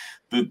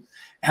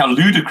how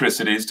ludicrous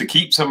it is to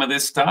keep some of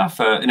this stuff?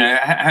 How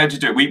do you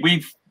do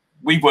it?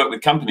 We've worked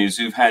with companies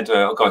who've had,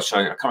 oh gosh,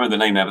 I can't remember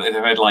the name now, but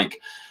they've had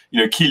like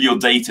kill your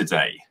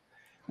day-to-day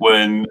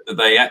when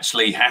they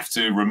actually have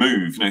to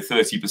remove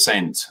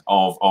 30%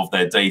 of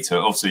their data.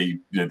 Obviously,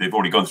 they've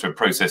already gone through a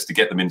process to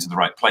get them into the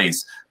right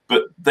place,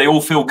 but they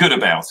all feel good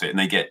about it, and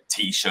they get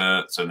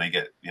T-shirts and they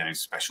get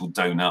special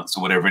donuts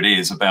or whatever it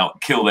is about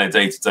kill their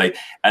day-to-day,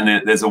 and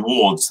there's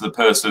awards to the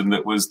person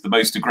that was the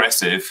most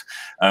aggressive,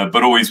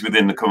 but always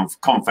within the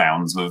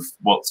confounds of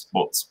what's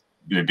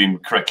been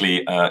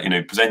correctly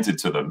presented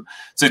to them.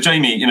 So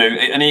Jamie,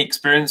 any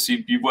experience?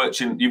 You've worked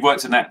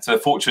in that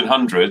Fortune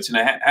 100.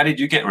 How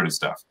did you get rid of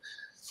stuff?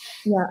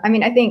 Yeah, I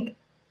mean,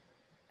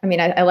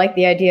 I like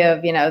the idea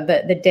of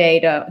the day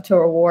to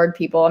reward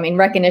people. I mean,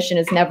 recognition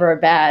is never a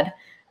bad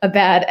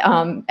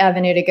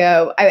avenue to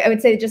go. I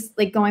would say, just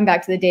like going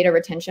back to the data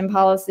retention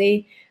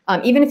policy,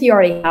 even if you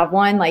already have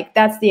one, like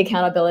that's the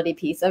accountability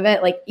piece of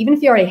it. Like even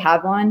if you already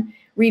have one,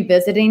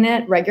 revisiting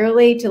it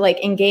regularly to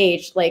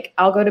engage. Like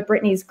I'll go to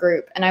Brittany's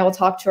group and I will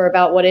talk to her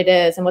about what it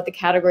is and what the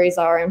categories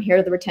are and here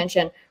are the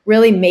retention,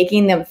 really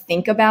making them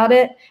think about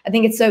it. I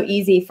think it's so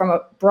easy from a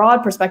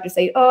broad perspective to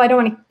say, oh,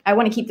 I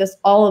want to keep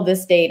all of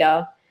this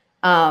data.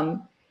 And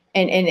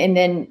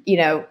then,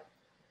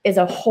 as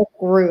a whole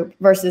group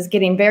versus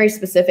getting very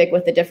specific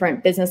with the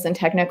different business and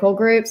technical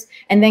groups,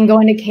 and then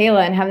going to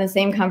Kayla and having the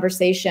same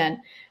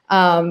conversation,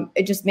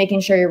 just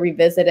making sure you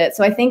revisit it.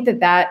 So I think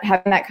that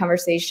having that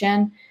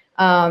conversation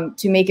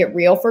to make it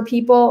real for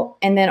people,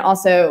 and then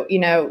also,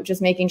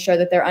 just making sure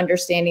that they're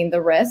understanding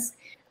the risk,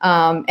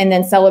 and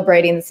then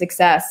celebrating the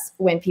success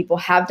when people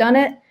have done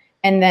it,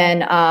 and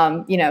then,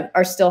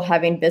 are still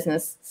having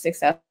business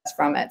success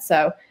from it.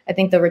 So I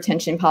think the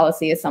retention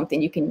policy is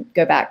something you can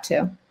go back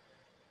to.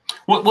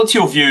 What's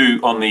your view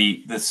on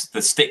the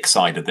stick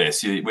side of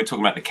this? We're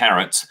talking about the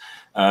carrot.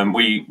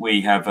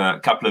 We have a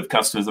couple of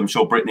customers. I'm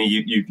sure, Brittany,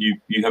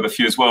 you have a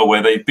few as well,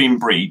 where they've been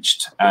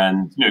breached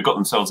and got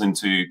themselves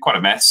into quite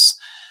a mess,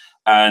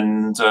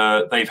 and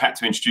they've had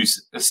to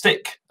introduce a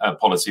stick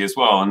policy as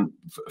well. And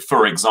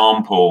for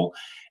example,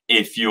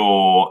 if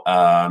you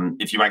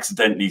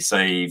accidentally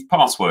save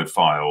password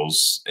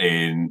files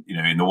in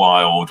the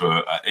wild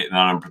or in an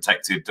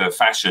unprotected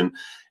fashion,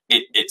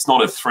 it's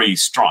not a 3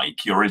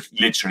 strike. You're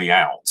literally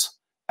out.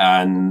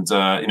 And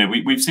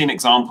we've seen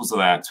examples of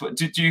that.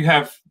 Do you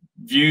have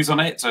views on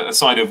it,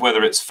 aside of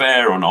whether it's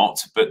fair or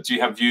not? But do you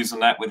have views on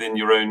that within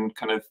your own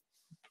kind of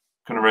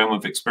realm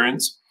of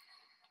experience?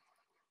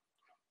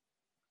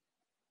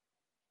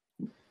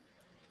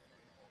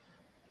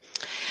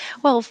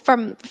 Well,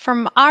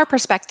 from our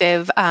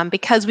perspective,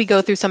 because we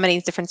go through so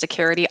many different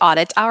security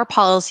audits, our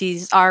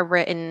policies are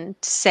written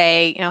to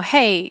say,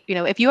 hey,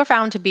 if you are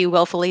found to be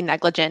willfully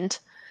negligent,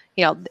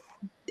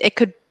 it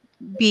could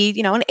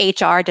be, an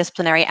HR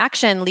disciplinary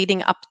action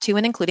leading up to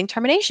and including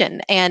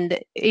termination. And,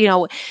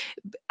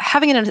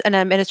 having an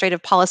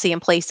administrative policy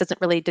in place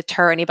doesn't really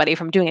deter anybody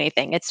from doing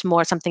anything. It's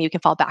more something you can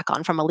fall back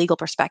on from a legal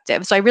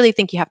perspective. So I really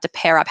think you have to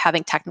pair up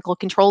having technical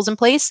controls in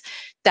place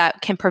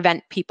that can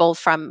prevent people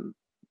from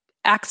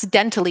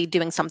accidentally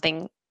doing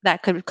something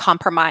that could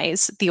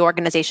compromise the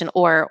organization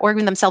or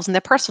even themselves in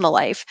their personal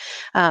life.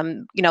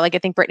 Like I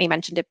think Brittany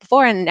mentioned it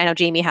before, and I know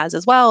Jamie has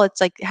as well. It's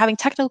like having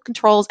technical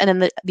controls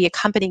and then the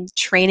accompanying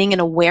training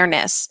and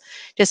awareness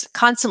just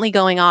constantly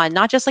going on,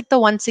 not just like the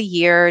once a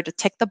year to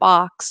tick the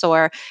box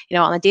or,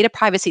 on the data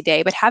privacy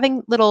day, but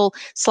having little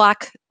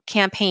Slack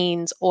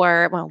campaigns,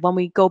 or when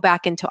we go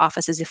back into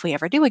offices, if we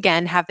ever do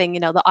again, having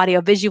the audio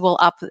visual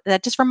up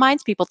that just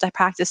reminds people to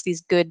practice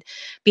these good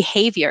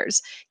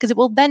behaviors, because it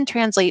will then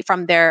translate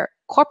from their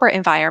corporate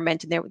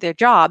environment and their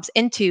jobs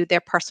into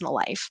their personal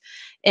life,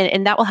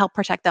 and that will help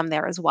protect them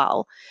there as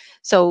well.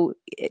 So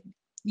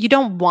you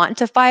don't want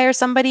to fire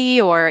somebody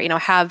or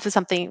have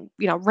something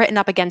written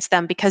up against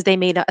them because they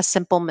made a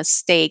simple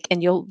mistake,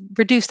 and you'll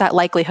reduce that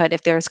likelihood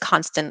if there's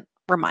constant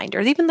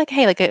reminders. Even like,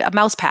 hey, like a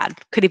mouse pad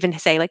could even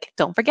say like,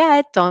 don't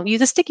forget, don't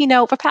use a sticky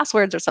note for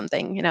passwords or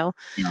something,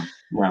 Yeah.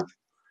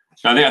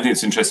 I think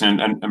it's interesting,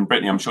 and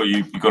Brittany, I'm sure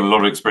you've got a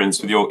lot of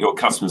experience with your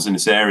customers in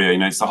this area.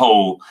 It's the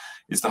whole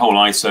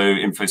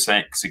ISO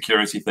InfoSec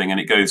security thing, and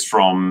it goes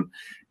from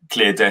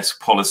clear desk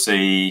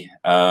policy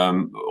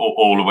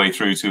all the way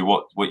through to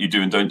what you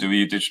do and don't do with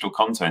your digital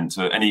content.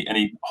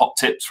 Any hot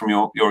tips from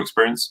your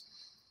experience?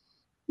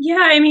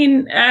 Yeah, I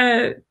mean,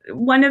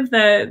 one of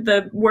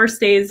the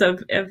worst days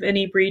of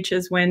any breach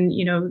is when,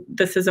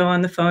 the CISO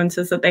on the phone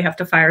says that they have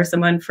to fire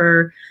someone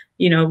for,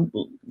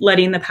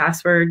 letting the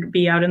password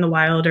be out in the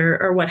wild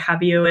or what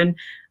have you. And,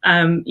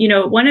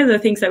 one of the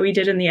things that we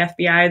did in the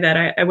FBI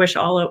that I wish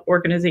all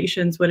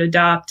organizations would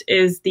adopt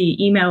is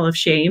the email of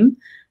shame.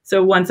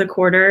 So once a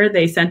quarter,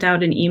 they sent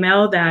out an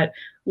email that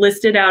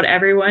listed out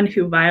everyone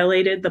who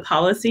violated the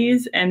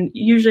policies. And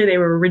usually they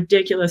were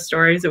ridiculous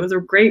stories. It was a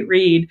great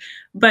read,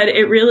 but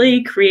it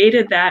really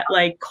created that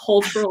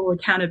cultural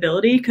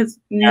accountability because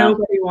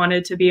nobody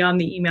wanted to be on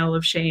the email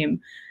of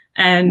shame.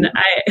 And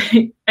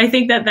I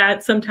think that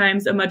that's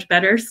sometimes a much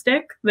better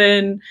stick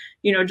than,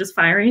 just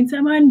firing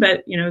someone,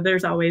 but,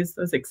 there's always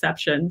those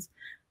exceptions.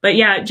 But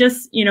yeah,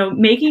 just,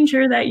 making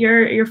sure that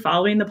you're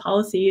following the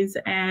policies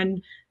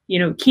and,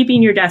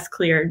 keeping your desk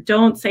clear.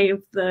 Don't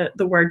save the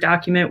Word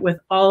document with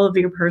all of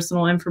your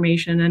personal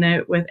information in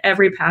it, with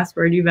every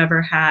password you've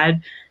ever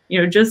had.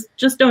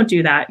 Just don't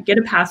do that. Get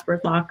a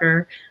password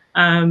locker.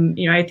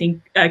 I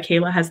think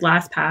Kayla has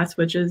LastPass,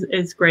 which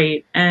is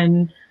great.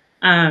 And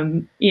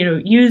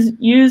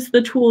use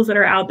the tools that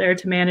are out there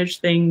to manage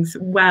things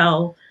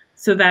well,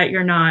 so that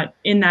you're not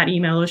in that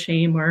email of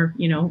shame, or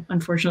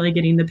unfortunately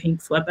getting the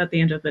pink slip at the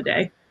end of the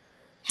day.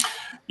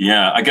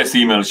 Yeah, I guess the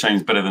email of shame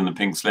is better than the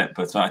pink slip,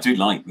 but I do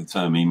like the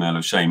term email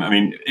of shame. I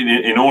mean,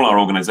 in all our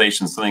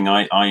organizations, something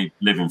I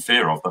live in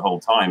fear of the whole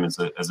time as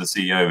a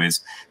CEO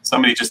is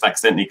somebody just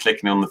accidentally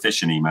clicking on the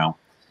phishing email.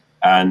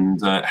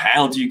 And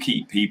how do you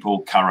keep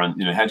people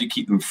current? How do you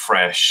keep them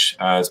fresh,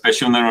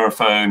 especially when they're on a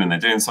phone and they're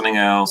doing something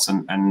else?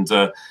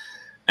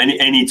 And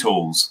any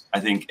tools, I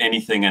think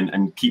anything,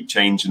 and keep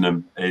changing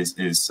them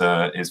is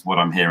what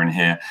I'm hearing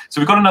here. So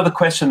we've got another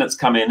question that's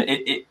come in.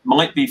 It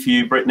might be for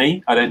you,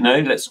 Brittany. I don't know.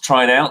 Let's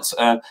try it out.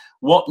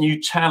 What new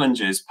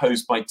challenges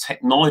posed by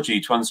technology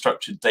to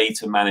unstructured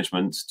data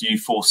management do you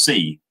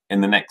foresee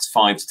in the next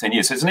 5 to 10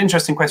 years? So it's an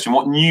interesting question.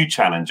 What new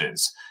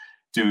challenges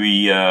do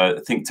we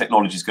think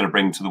technology is going to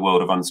bring to the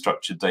world of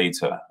unstructured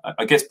data?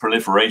 I guess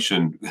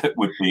proliferation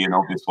would be an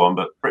obvious one,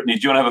 but Brittany,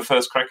 do you want to have a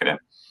first crack at it?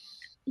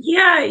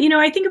 Yeah,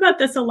 I think about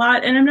this a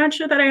lot, and I'm not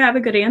sure that I have a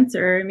good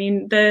answer. I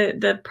mean,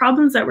 the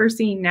problems that we're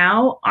seeing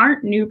now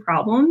aren't new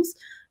problems.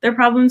 They're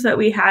problems that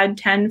we had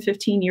 10,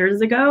 15 years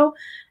ago.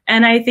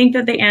 And I think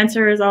that the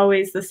answer is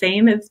always the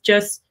same. It's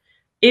just,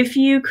 if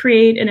you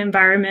create an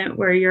environment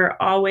where you're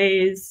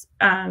always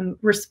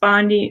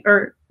responding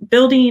or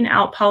building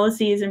out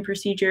policies and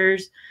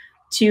procedures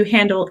to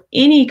handle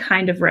any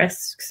kind of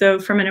risk, so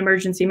from an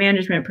emergency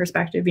management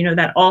perspective,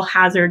 that all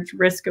hazard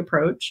risk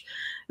approach,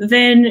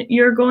 then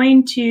you're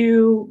going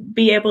to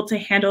be able to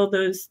handle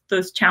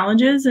those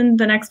challenges in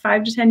the next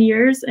 5 to 10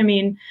 years. I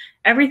mean,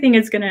 everything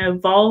is going to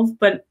evolve,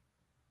 but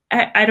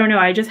I don't know.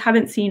 I just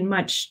haven't seen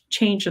much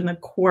change in the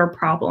core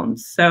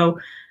problems. So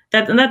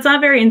that's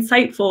not very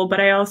insightful,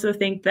 but I also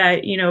think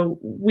that,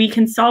 we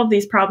can solve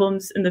these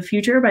problems in the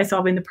future by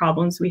solving the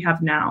problems we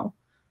have now.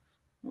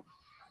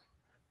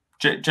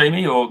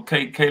 Jamie or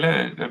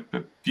Kayla,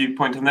 a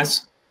viewpoint on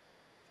this?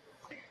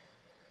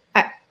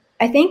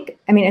 I think,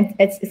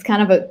 it's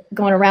kind of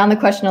going around the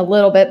question a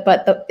little bit,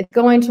 but it's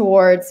going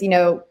towards,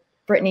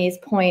 Brittany's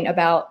point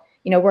about,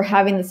 we're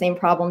having the same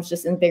problems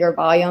just in bigger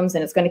volumes,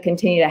 and it's going to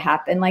continue to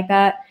happen like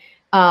that.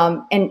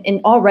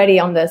 And already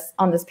on this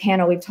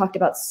panel, we've talked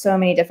about so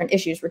many different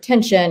issues: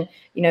 retention,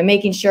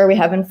 making sure we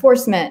have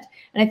enforcement.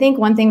 And I think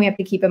one thing we have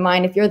to keep in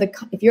mind, if you're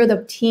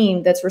the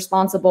team that's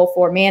responsible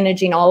for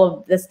managing all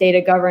of this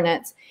data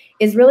governance,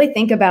 is really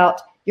think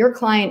about your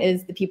client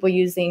is the people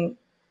using,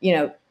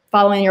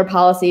 following your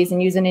policies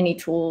and using any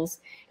tools,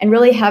 and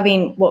really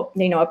having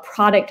a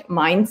product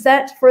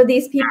mindset for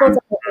these people to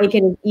make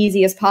it as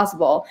easy as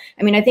possible.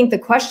 I mean, I think the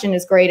question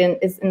is great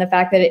in the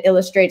fact that it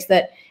illustrates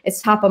that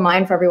it's top of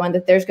mind for everyone,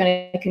 that there's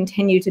going to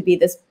continue to be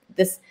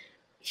this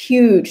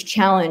huge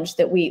challenge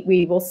that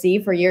we will see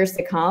for years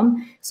to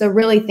come. So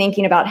really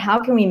thinking about how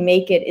can we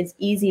make it as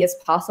easy as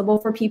possible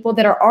for people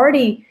that are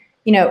already,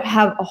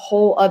 have a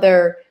whole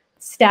other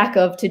stack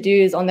of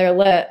to-dos on their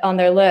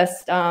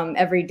list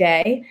every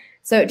day.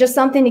 So just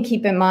something to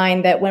keep in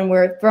mind, that when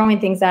we're throwing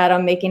things at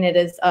them, making it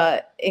as,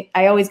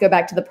 I always go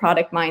back to the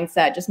product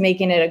mindset, just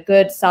making it a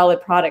good,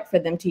 solid product for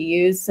them to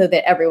use so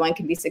that everyone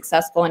can be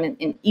successful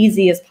and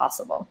easy as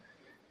possible.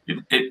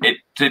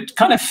 It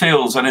kind of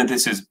feels, I know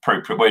this is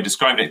appropriate way of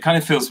describing it, it kind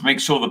of feels, make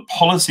sure the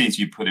policies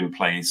you put in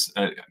place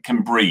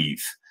can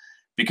breathe,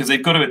 because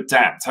they've got to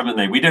adapt, haven't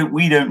they? We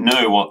don't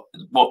know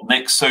what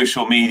next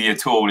social media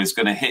tool is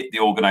going to hit the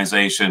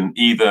organization,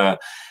 either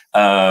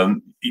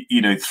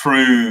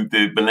through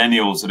the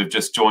millennials that have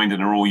just joined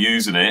and are all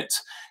using it,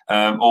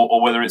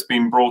 or whether it's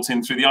been brought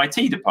in through the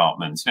IT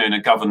department, in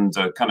a governed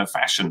kind of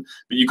fashion.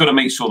 But you've got to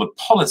make sure the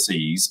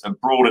policies are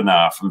broad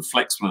enough and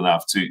flexible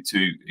enough to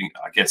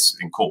I guess,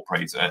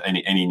 incorporate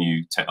any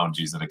new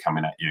technologies that are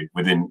coming at you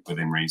within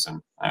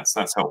reason.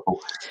 That's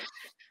helpful.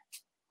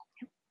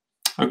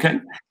 Okay,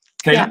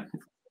 Kayla? Yeah.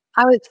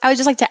 I would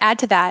just like to add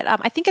to that.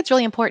 I think it's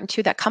really important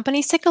too that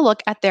companies take a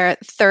look at their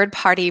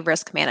third-party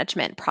risk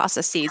management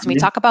processes. When we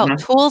talk about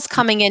tools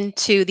coming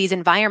into these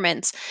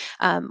environments,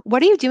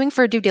 what are you doing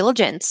for due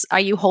diligence? Are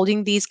you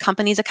holding these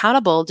companies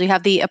accountable? Do you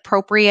have the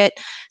appropriate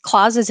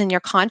clauses in your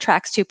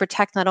contracts to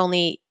protect not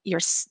only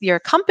your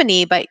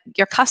company but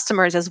your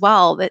customers as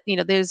well? That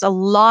there's a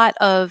lot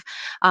of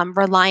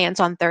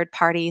reliance on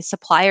third-party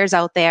suppliers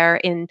out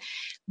there, and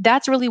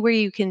that's really where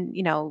you can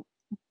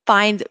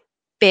find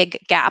big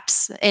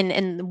gaps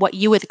in what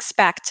you would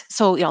expect.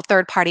 So,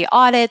 third-party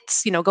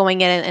audits,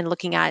 going in and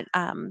looking at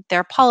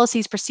their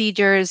policies,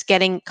 procedures,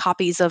 getting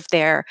copies of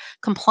their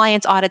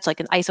compliance audits,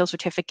 like an ISO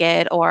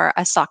certificate or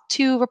a SOC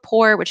 2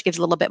 report, which gives a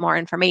little bit more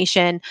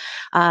information,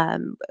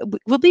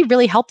 will be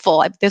really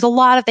helpful. There's a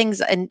lot of things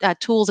and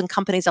tools and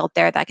companies out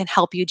there that can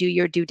help you do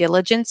your due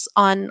diligence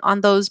on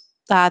those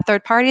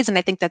third parties, and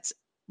I think that's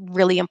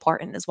really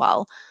important as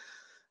well.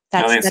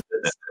 That's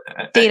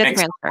data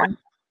transfer.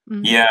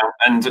 Mm-hmm. Yeah,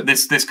 and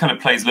this kind of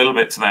plays a little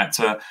bit to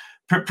that.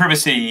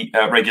 Privacy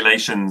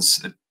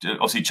regulations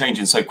obviously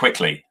changing so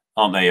quickly,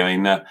 aren't they? I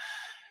mean,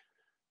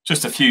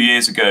 just a few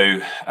years ago,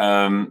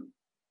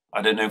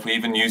 I don't know if we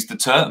even used the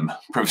term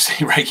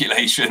privacy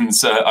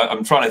regulations.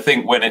 I'm trying to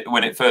think when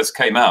it first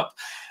came up,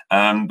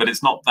 but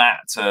it's not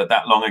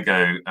that long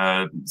ago.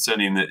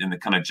 Certainly in the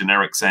kind of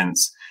generic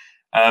sense.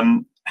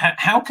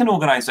 How can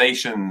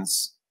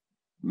organizations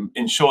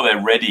ensure they're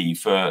ready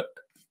for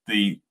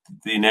the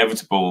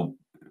inevitable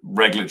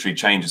regulatory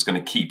change is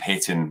going to keep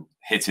hitting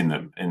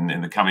them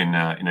in the coming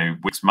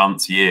weeks,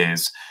 months,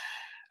 years?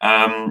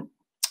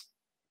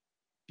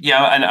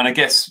 Yeah, and I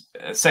guess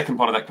a second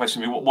part of that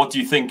question, what do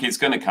you think is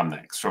going to come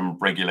next from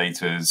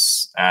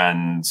regulators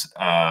and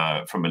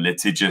from a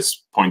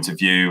litigious point of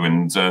view,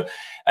 and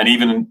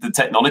even the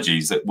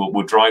technologies that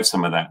will drive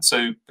some of that?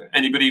 So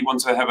anybody want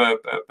to have a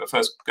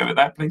first go at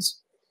that, please?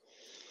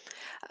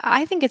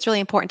 I think it's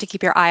really important to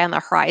keep your eye on the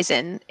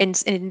horizon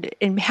and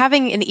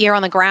having an ear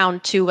on the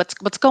ground to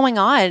what's going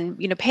on.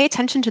 Pay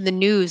attention to the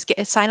news.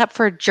 Sign up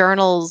for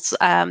journals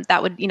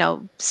that would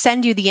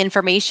send you the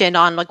information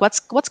on like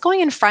what's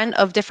going in front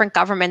of different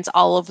governments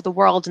all over the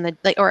world in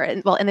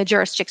the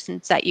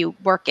jurisdictions that you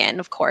work in,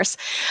 of course,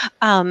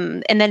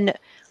 and then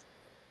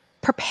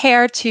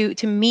prepare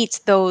to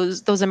meet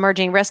those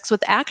emerging risks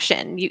with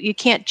action. You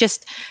can't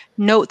just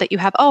note that you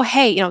have, oh,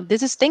 hey,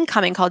 there's this thing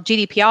coming called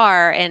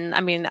GDPR, and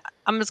I mean,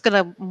 I'm just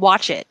going to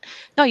watch it.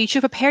 No, you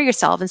should prepare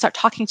yourself and start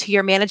talking to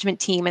your management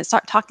team and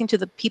start talking to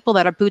the people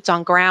that are boots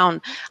on ground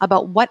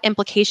about what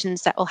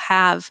implications that will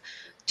have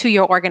to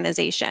your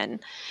organization.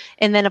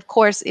 And then, of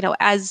course,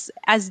 as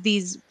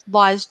these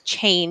laws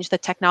change, the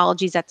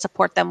technologies that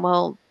support them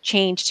will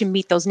change to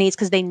meet those needs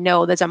because they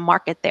know there's a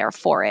market there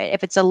for it.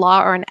 If it's a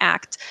law or an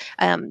act,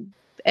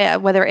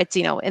 whether it's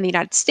in the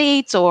United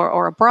States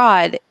or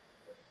abroad,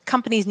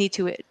 companies need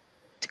to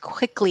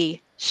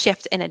quickly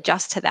shift and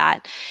adjust to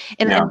that.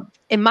 And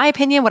in my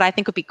opinion, what I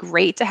think would be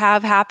great to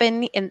have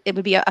happen, and it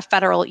would be a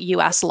federal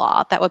U.S.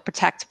 law that would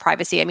protect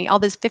privacy. I mean, all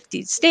these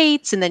 50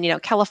 states, and then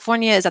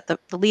California is at the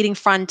leading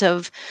front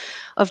of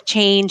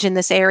change in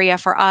this area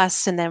for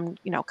us, and then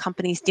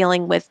companies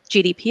dealing with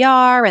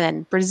GDPR, and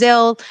then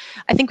Brazil.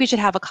 I think we should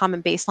have a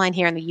common baseline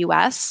here in the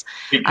U.S.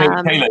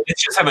 Kayla,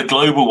 let's just have a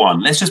global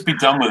one. Let's just be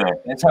done with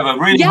it. Let's have a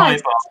really high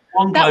bar,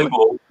 one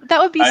global. That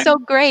would be so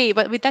great,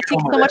 but that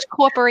takes so much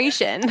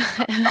cooperation.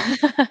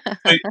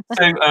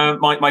 So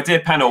my dear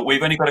panel,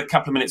 we've only got a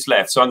couple of minutes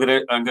left, so I'm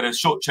going to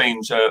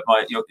shortchange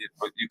your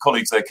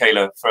colleagues there,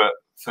 Kayla, for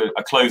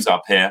a close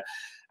up here.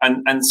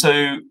 And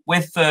so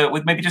with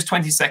maybe just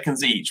 20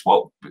 seconds each,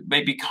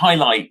 maybe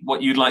highlight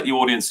what you'd like the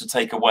audience to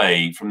take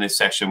away from this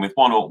session with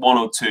one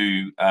or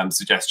two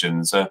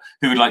suggestions.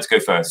 Who would like to go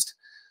first?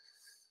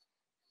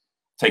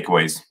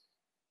 Takeaways.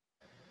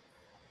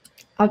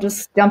 I'll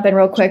just jump in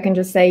real quick and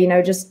just say,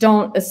 just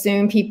don't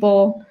assume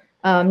people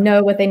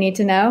know what they need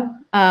to know.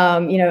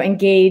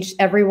 Engage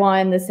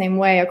everyone the same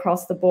way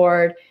across the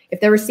board. If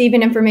they're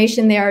receiving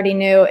information they already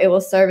knew, it will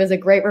serve as a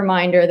great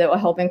reminder that will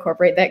help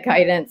incorporate that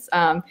guidance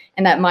and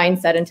that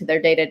mindset into their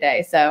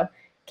day-to-day. So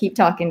keep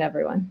talking to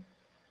everyone.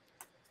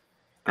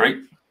 Great.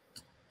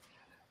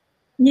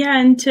 Yeah,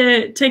 and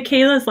to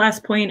Kayla's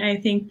last point, I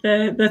think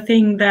the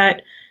thing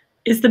that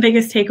is the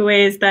biggest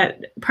takeaway is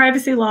that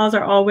privacy laws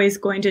are always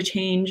going to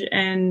change.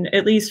 And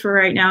at least for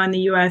right now in the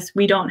US,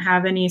 we don't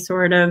have any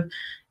sort of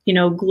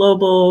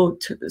global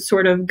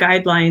sort of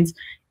guidelines.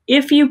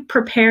 If you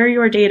prepare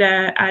your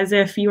data as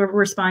if you are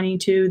responding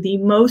to the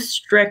most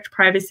strict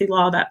privacy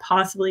law that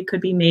possibly could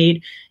be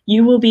made,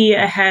 you will be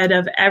ahead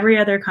of every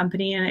other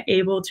company and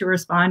able to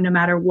respond no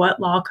matter what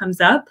law comes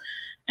up.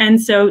 And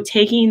so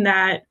taking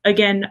that,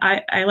 again,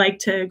 I like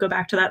to go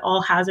back to that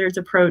all hazards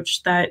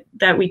approach that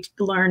we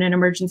learn in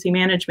emergency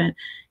management.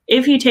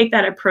 If you take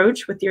that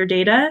approach with your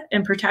data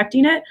and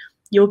protecting it,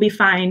 you'll be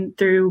fine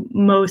through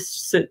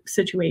most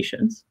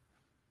situations.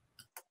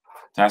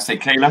 Fantastic.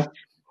 Kayla?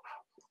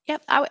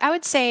 Yep, I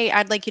would say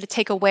I'd like you to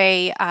take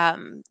away,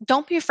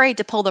 don't be afraid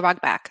to pull the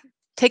rug back.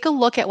 Take a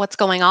look at what's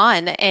going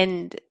on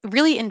and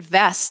really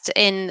invest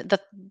in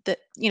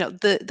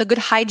the good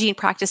hygiene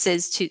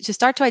practices to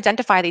start to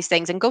identify these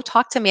things, and go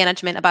talk to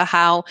management about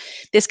how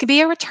this could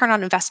be a return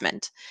on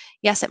investment.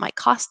 Yes, it might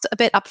cost a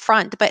bit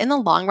upfront, but in the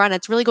long run,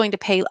 it's really going to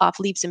pay off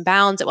leaps and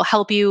bounds. It will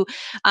help you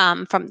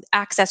from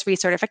access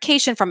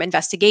recertification, from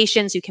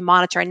investigations. You can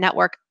monitor a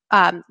network.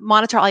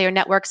 Monitor all your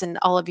networks and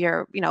all of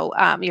your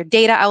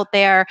data out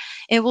there.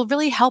 It will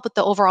really help with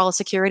the overall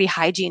security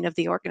hygiene of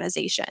the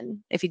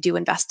organization if you do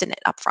invest in it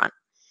upfront.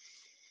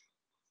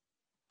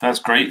 That's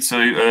great. So,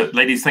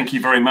 ladies, thank you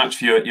very much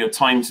for your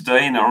time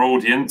today and our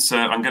audience.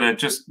 I'm going to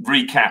just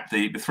recap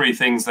the three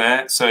things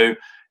there. So,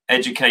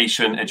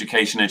 education,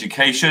 education,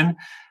 education.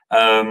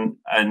 Well,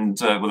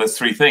 there's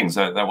three things.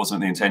 That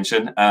wasn't the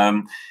intention.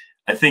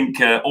 I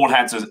think all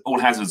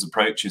hazards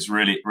approach is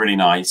really, really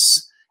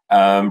nice.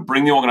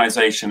 Bring the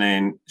organization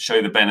in,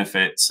 show the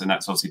benefits, and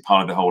that's obviously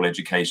part of the whole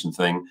education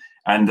thing.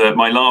 And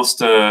my last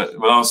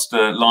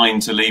line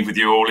to leave with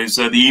you all is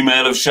the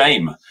email of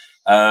shame.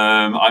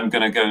 I'm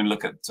going to go and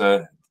look at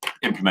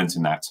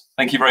implementing that.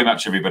 Thank you very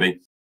much, everybody.